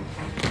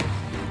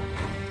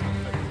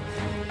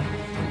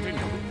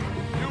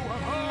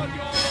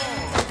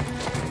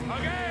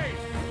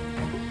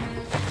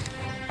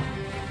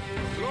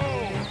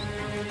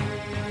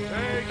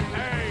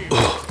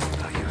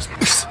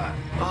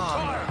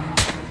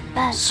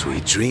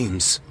 Sweet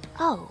dreams.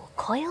 Oh,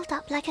 coiled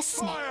up like a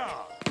snake.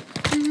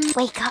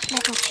 Wake up,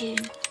 little tune.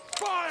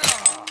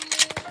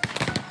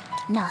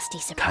 Nasty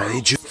surprise.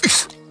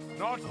 Kaiju.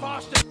 Not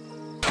fast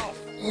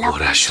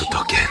Lovely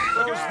Rashutoken.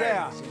 Who's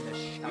there?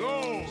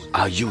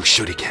 Are you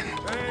shuriken?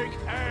 Take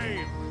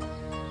aim.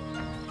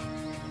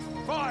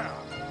 Fire.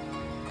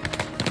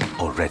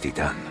 Already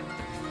done.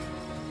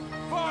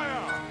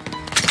 Fire.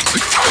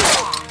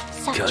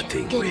 Such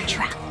Cutting a good wing.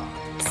 trap.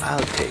 I'll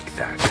take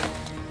that.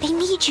 They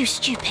need you,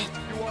 stupid.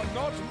 You are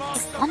not It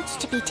master. wants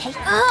to be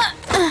taken.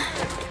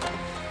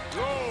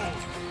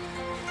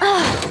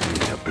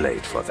 Need a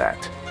blade for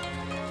that.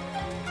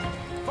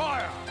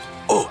 Fire.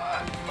 Oh!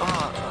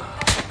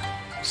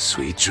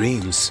 Sweet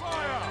dreams.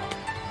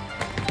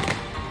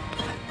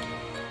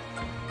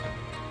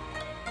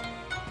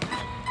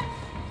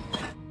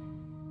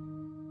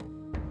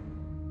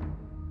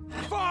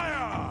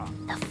 Fire.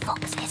 The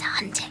fox is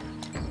hunting.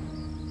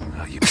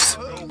 Are you?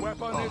 No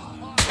weapon is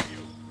harming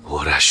you.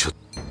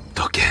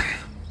 Rashutoken.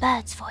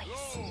 Bird's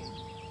voice.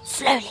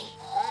 Slowly.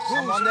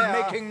 Someone there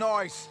making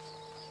noise.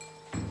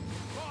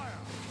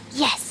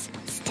 Yes,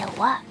 still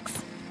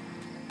works.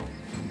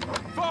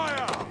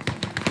 Fire.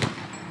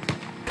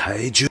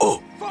 Kaiju.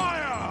 Oh!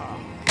 Fire.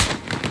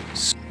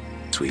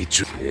 Sweet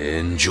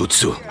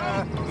Genjutsu.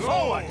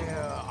 Forward.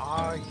 Where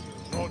are you?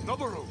 Lord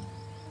Noboru,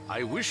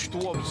 I wish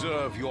to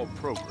observe your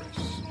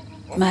progress.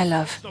 My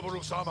love,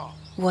 Noboru-sama,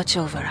 watch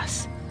over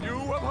us. you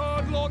have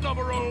heard Lord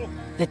Noboru.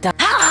 The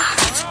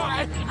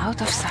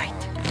out of sight.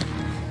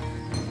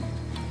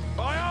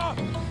 Fire.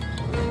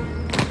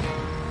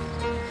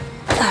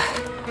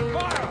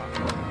 Fire.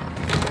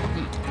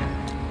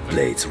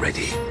 Blades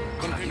ready.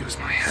 I'll use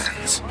my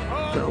hands.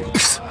 No.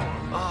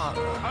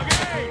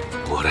 Again.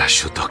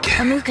 Rashutoken.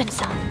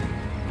 Amukan-san.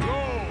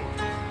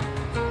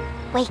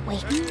 Lord.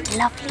 Wait.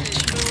 Lovely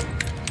tune.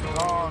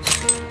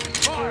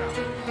 Fire.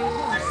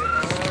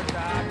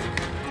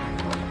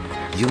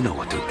 You know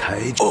what to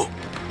Kaiju. Oh!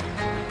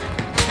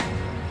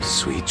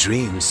 Sweet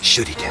dreams.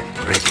 Shuriken.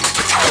 Ready.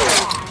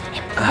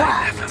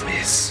 I never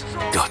miss.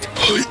 Got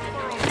it.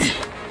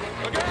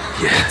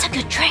 Yeah. It's a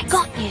good trick.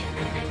 Got you.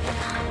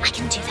 I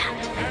can do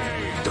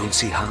that. Don't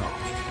see how.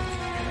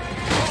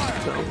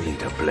 I'll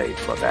need a blade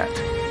for that.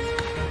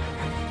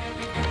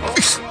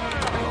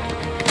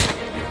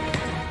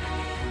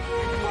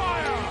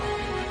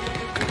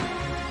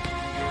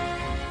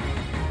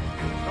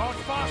 Not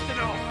fast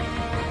enough.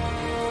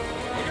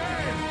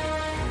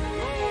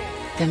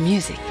 The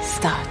music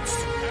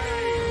starts.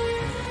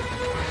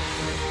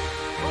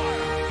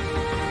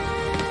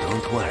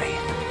 Don't worry.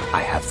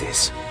 I have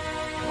this.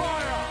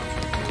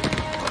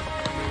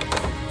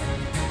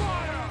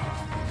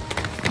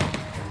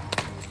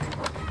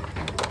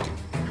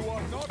 You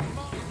are not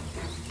mine.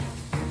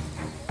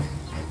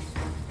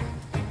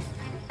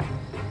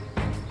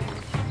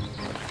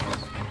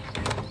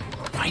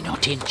 Why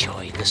not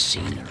enjoy the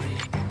scenery?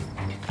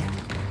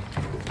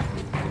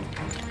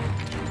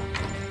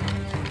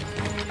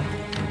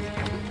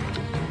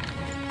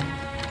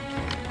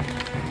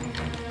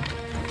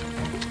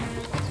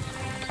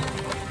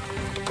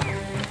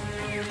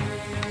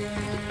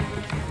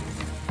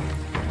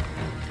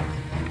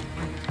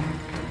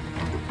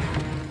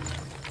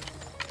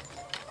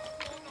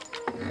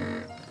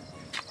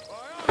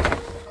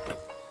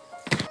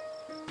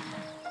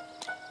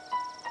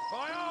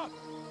 Fire.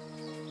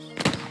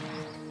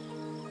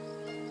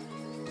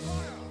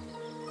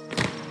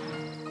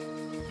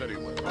 Very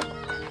well.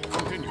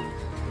 Continue.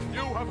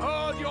 You have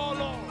heard your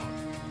lord.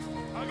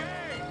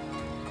 Again.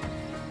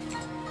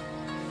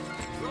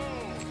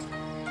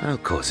 Lord. I'll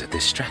cause a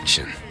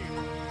distraction.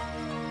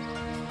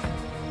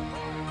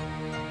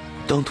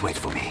 Don't wait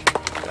for me.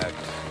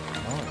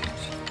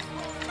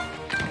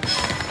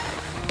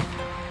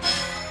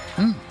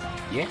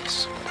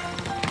 Yes.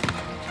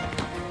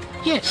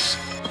 Yes.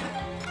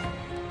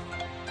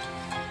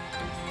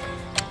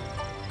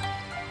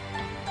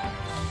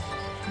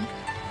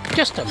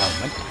 Just a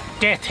moment.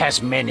 Death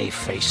has many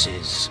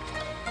faces.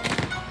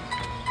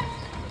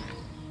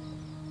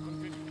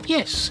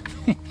 Yes.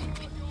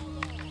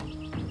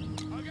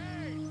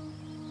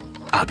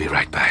 I'll be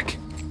right back.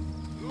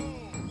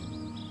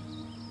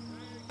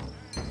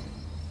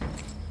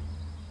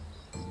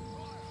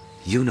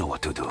 You know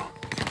what to do.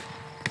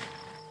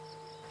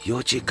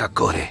 Yoji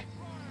Kakore.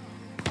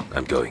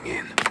 I'm going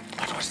in.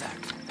 What was that?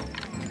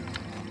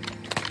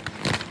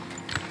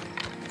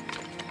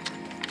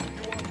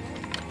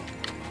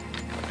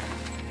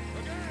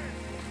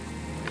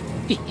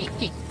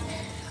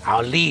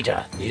 Our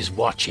leader is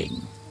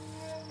watching.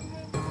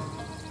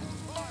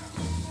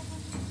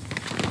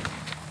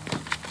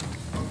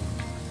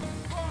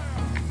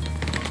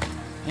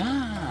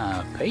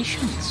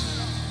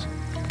 Patience.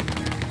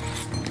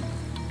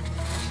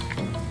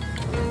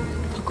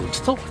 A good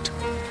thought.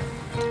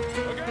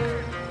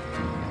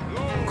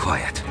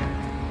 Quiet.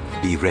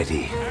 Be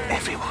ready,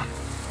 everyone.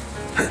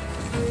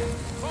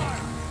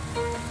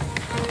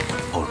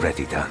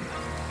 Already done.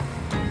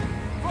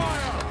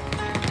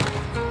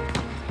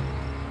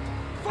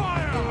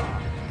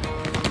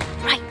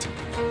 Right.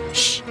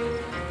 Shh.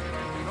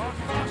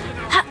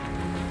 Ha.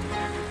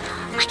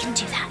 I can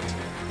do that.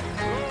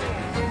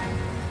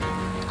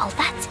 Oh,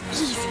 that's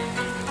easy.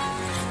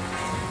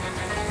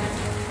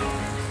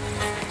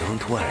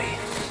 Don't worry.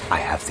 I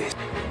have this.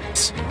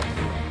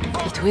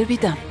 It will be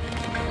done.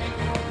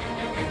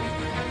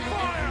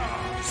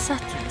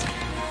 Subtlety.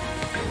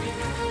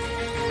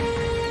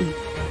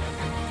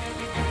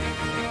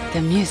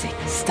 The music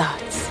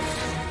starts.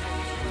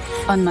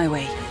 On my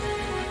way.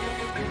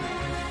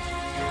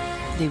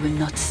 They will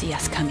not see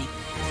us coming.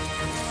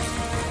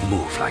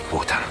 Move like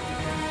water.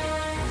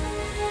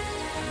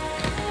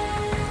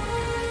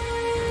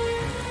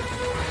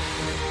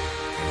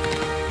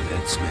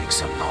 Let's make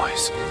some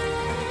noise.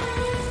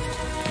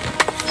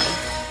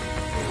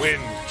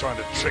 Wind trying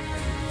to trick me.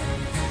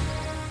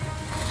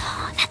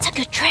 That's a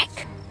good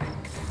trick.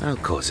 I'll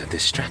cause a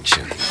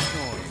distraction.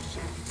 Noise.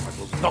 I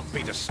will not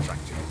be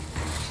distracted.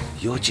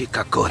 Yoji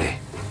Kakore.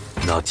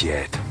 Not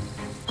yet.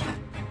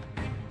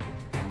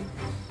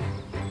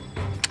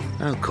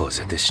 I'll cause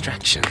a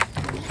distraction.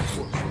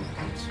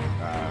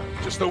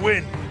 Just the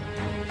wind.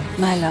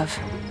 My love,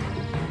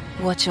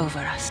 watch over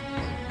us.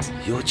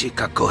 Yoji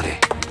Kakore.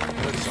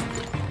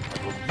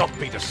 I will not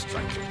be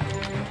distracted.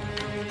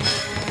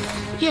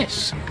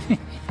 Yes.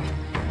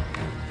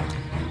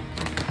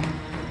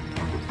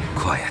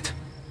 Quiet.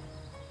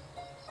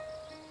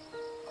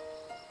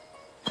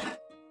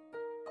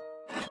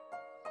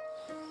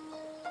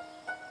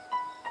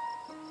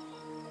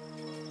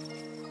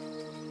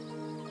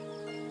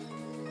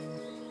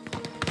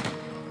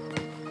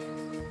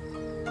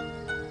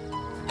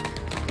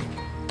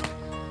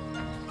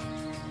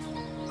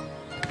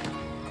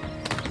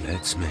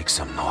 Let's make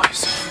some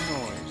noise.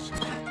 Noise.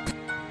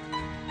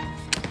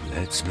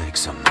 Let's make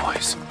some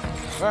noise.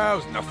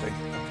 How's nothing?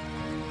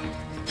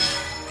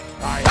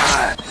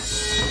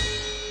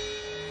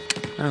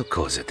 I'll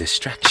cause a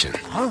distraction.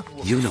 Huh?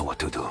 You know what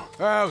to do.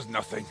 How's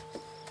nothing?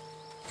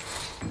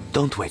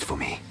 Don't wait for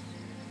me.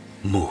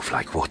 Move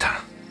like water.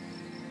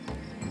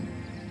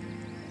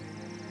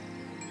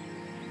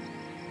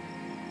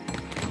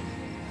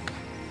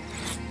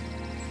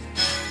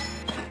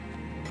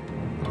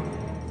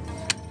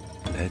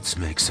 Let's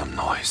make some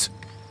noise.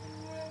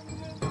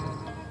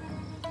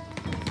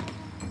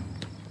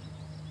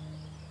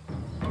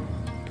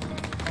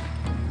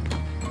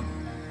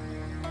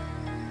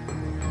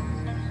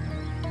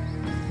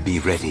 Be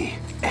ready,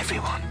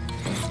 everyone.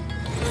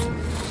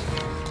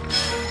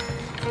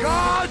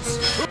 Guards!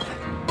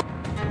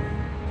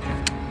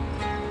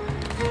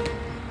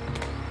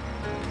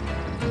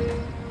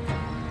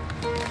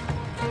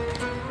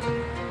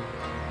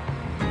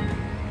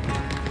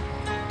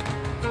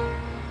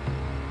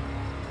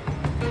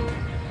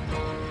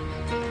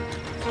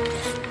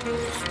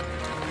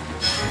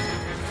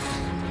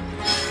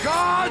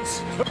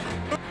 Guards!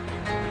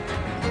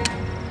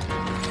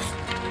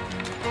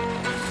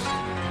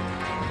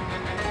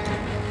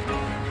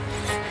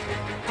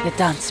 The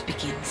dance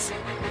begins.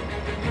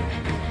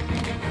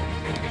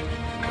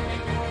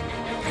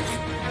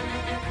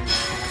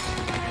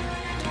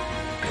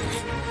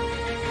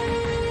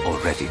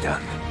 Already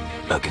done.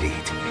 Agreed.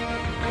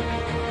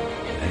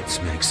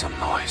 Let's make some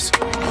noise.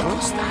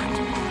 What's that?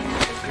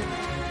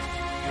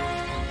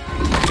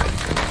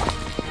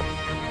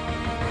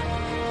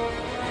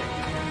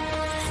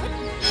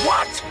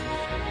 What?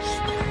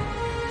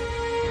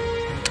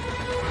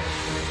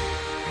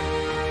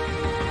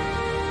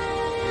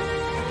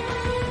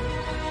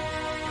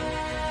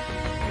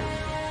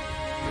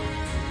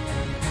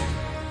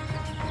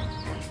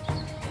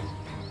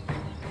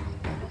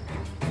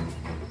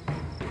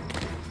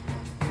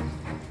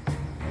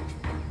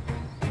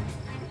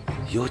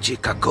 Yoji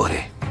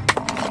Kakore.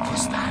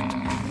 What's that?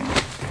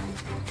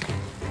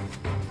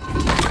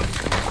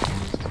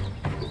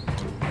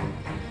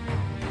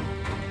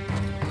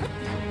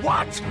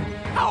 What?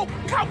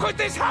 How could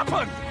this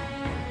happen?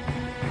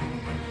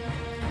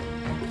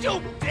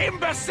 You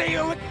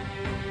imbecile!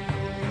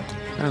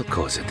 I'll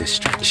cause a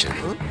distraction.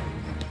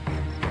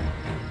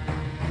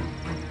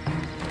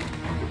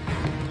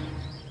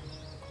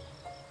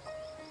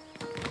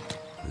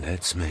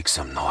 Let's make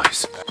some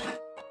noise.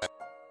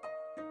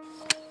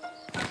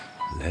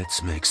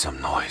 Let's make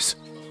some noise.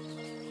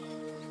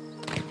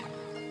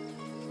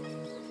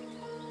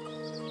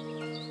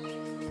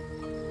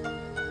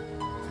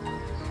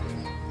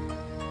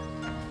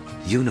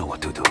 You know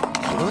what to do.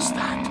 What's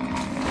that?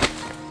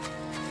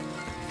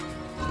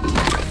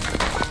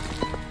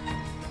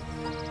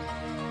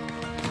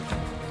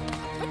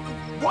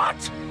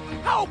 What?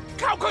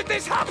 How could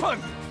this happen?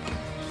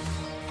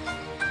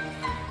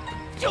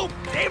 You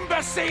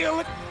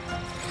imbecile!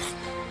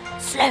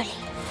 Slowly.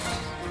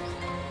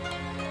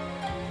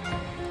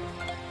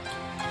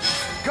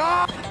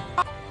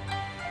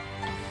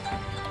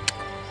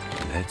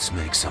 Let's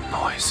make some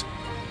noise.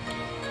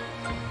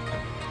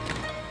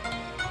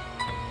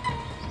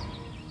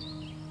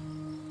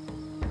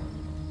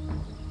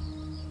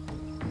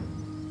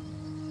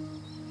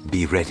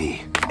 Be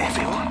ready,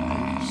 everyone.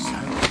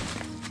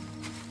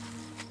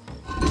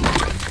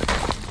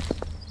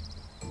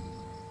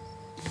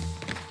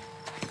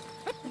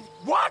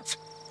 What?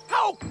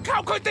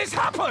 How could this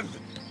happen?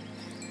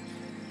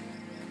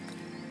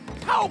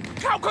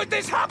 How could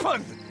this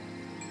happen?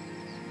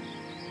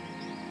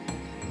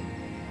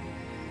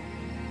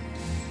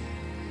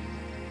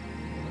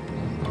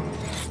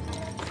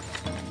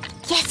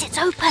 Yes, it's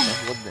open.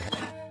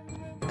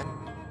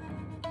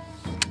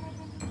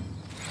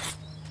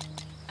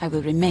 I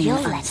will remain You'll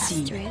let us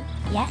unseen. through,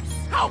 yes?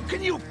 How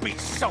can you be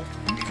so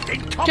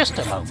incompetent? Just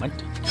a moment.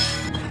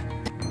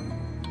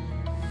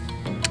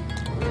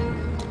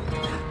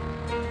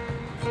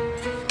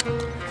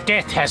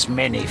 Death has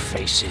many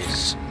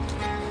faces.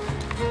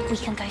 We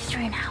can go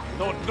through now.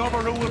 Lord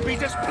Noboru will be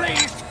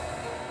displeased!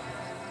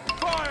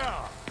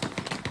 Fire!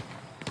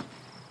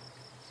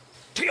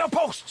 To your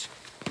posts!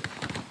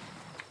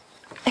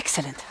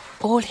 Excellent.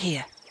 All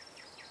here.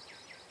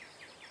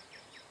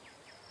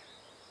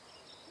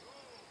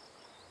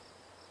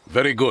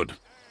 Very good.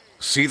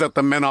 See that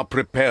the men are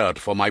prepared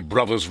for my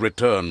brother's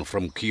return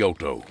from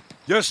Kyoto.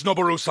 Yes,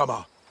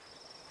 Noboru-sama.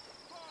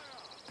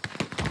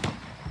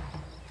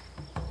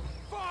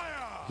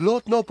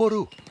 Lord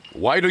Noboru,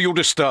 Why do you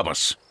disturb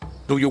us?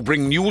 Do you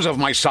bring news of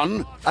my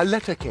son? a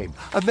letter came.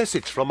 A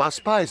message from our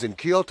spies in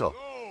Kyoto.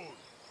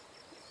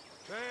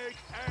 Take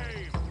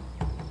aim.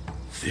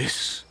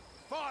 This?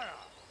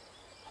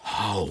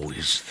 How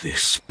is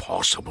this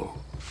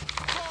possible?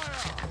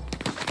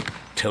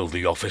 Tell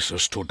the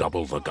officers to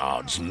double the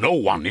guards. No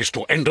one is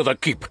to enter the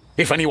keep.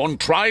 If anyone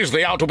tries,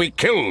 they are to be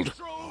killed.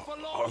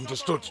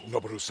 Understood,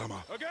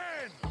 Noboru-sama.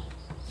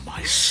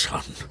 My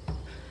son,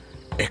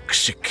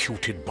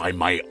 executed by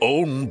my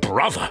own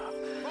brother.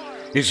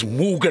 Is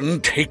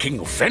Mugen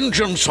taking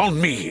vengeance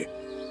on me?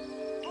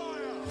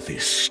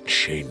 This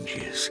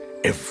changes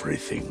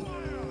everything.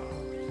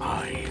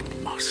 I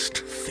must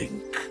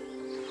think.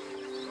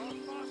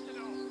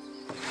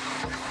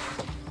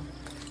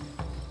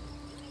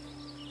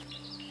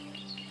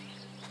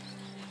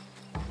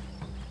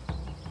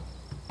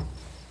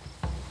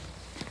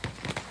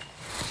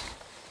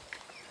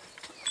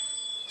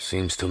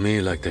 Seems to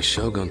me like the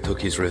Shogun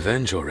took his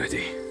revenge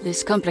already.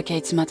 This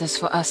complicates matters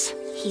for us.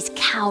 He's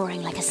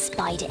cowering like a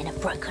spider in a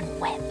broken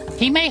web.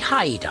 He may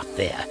hide up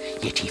there,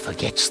 yet he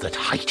forgets that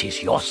height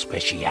is your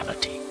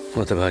speciality.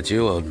 What about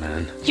you, old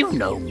man? You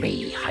know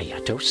me,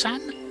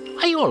 Hayato-san.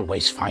 I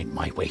always find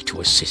my way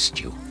to assist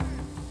you.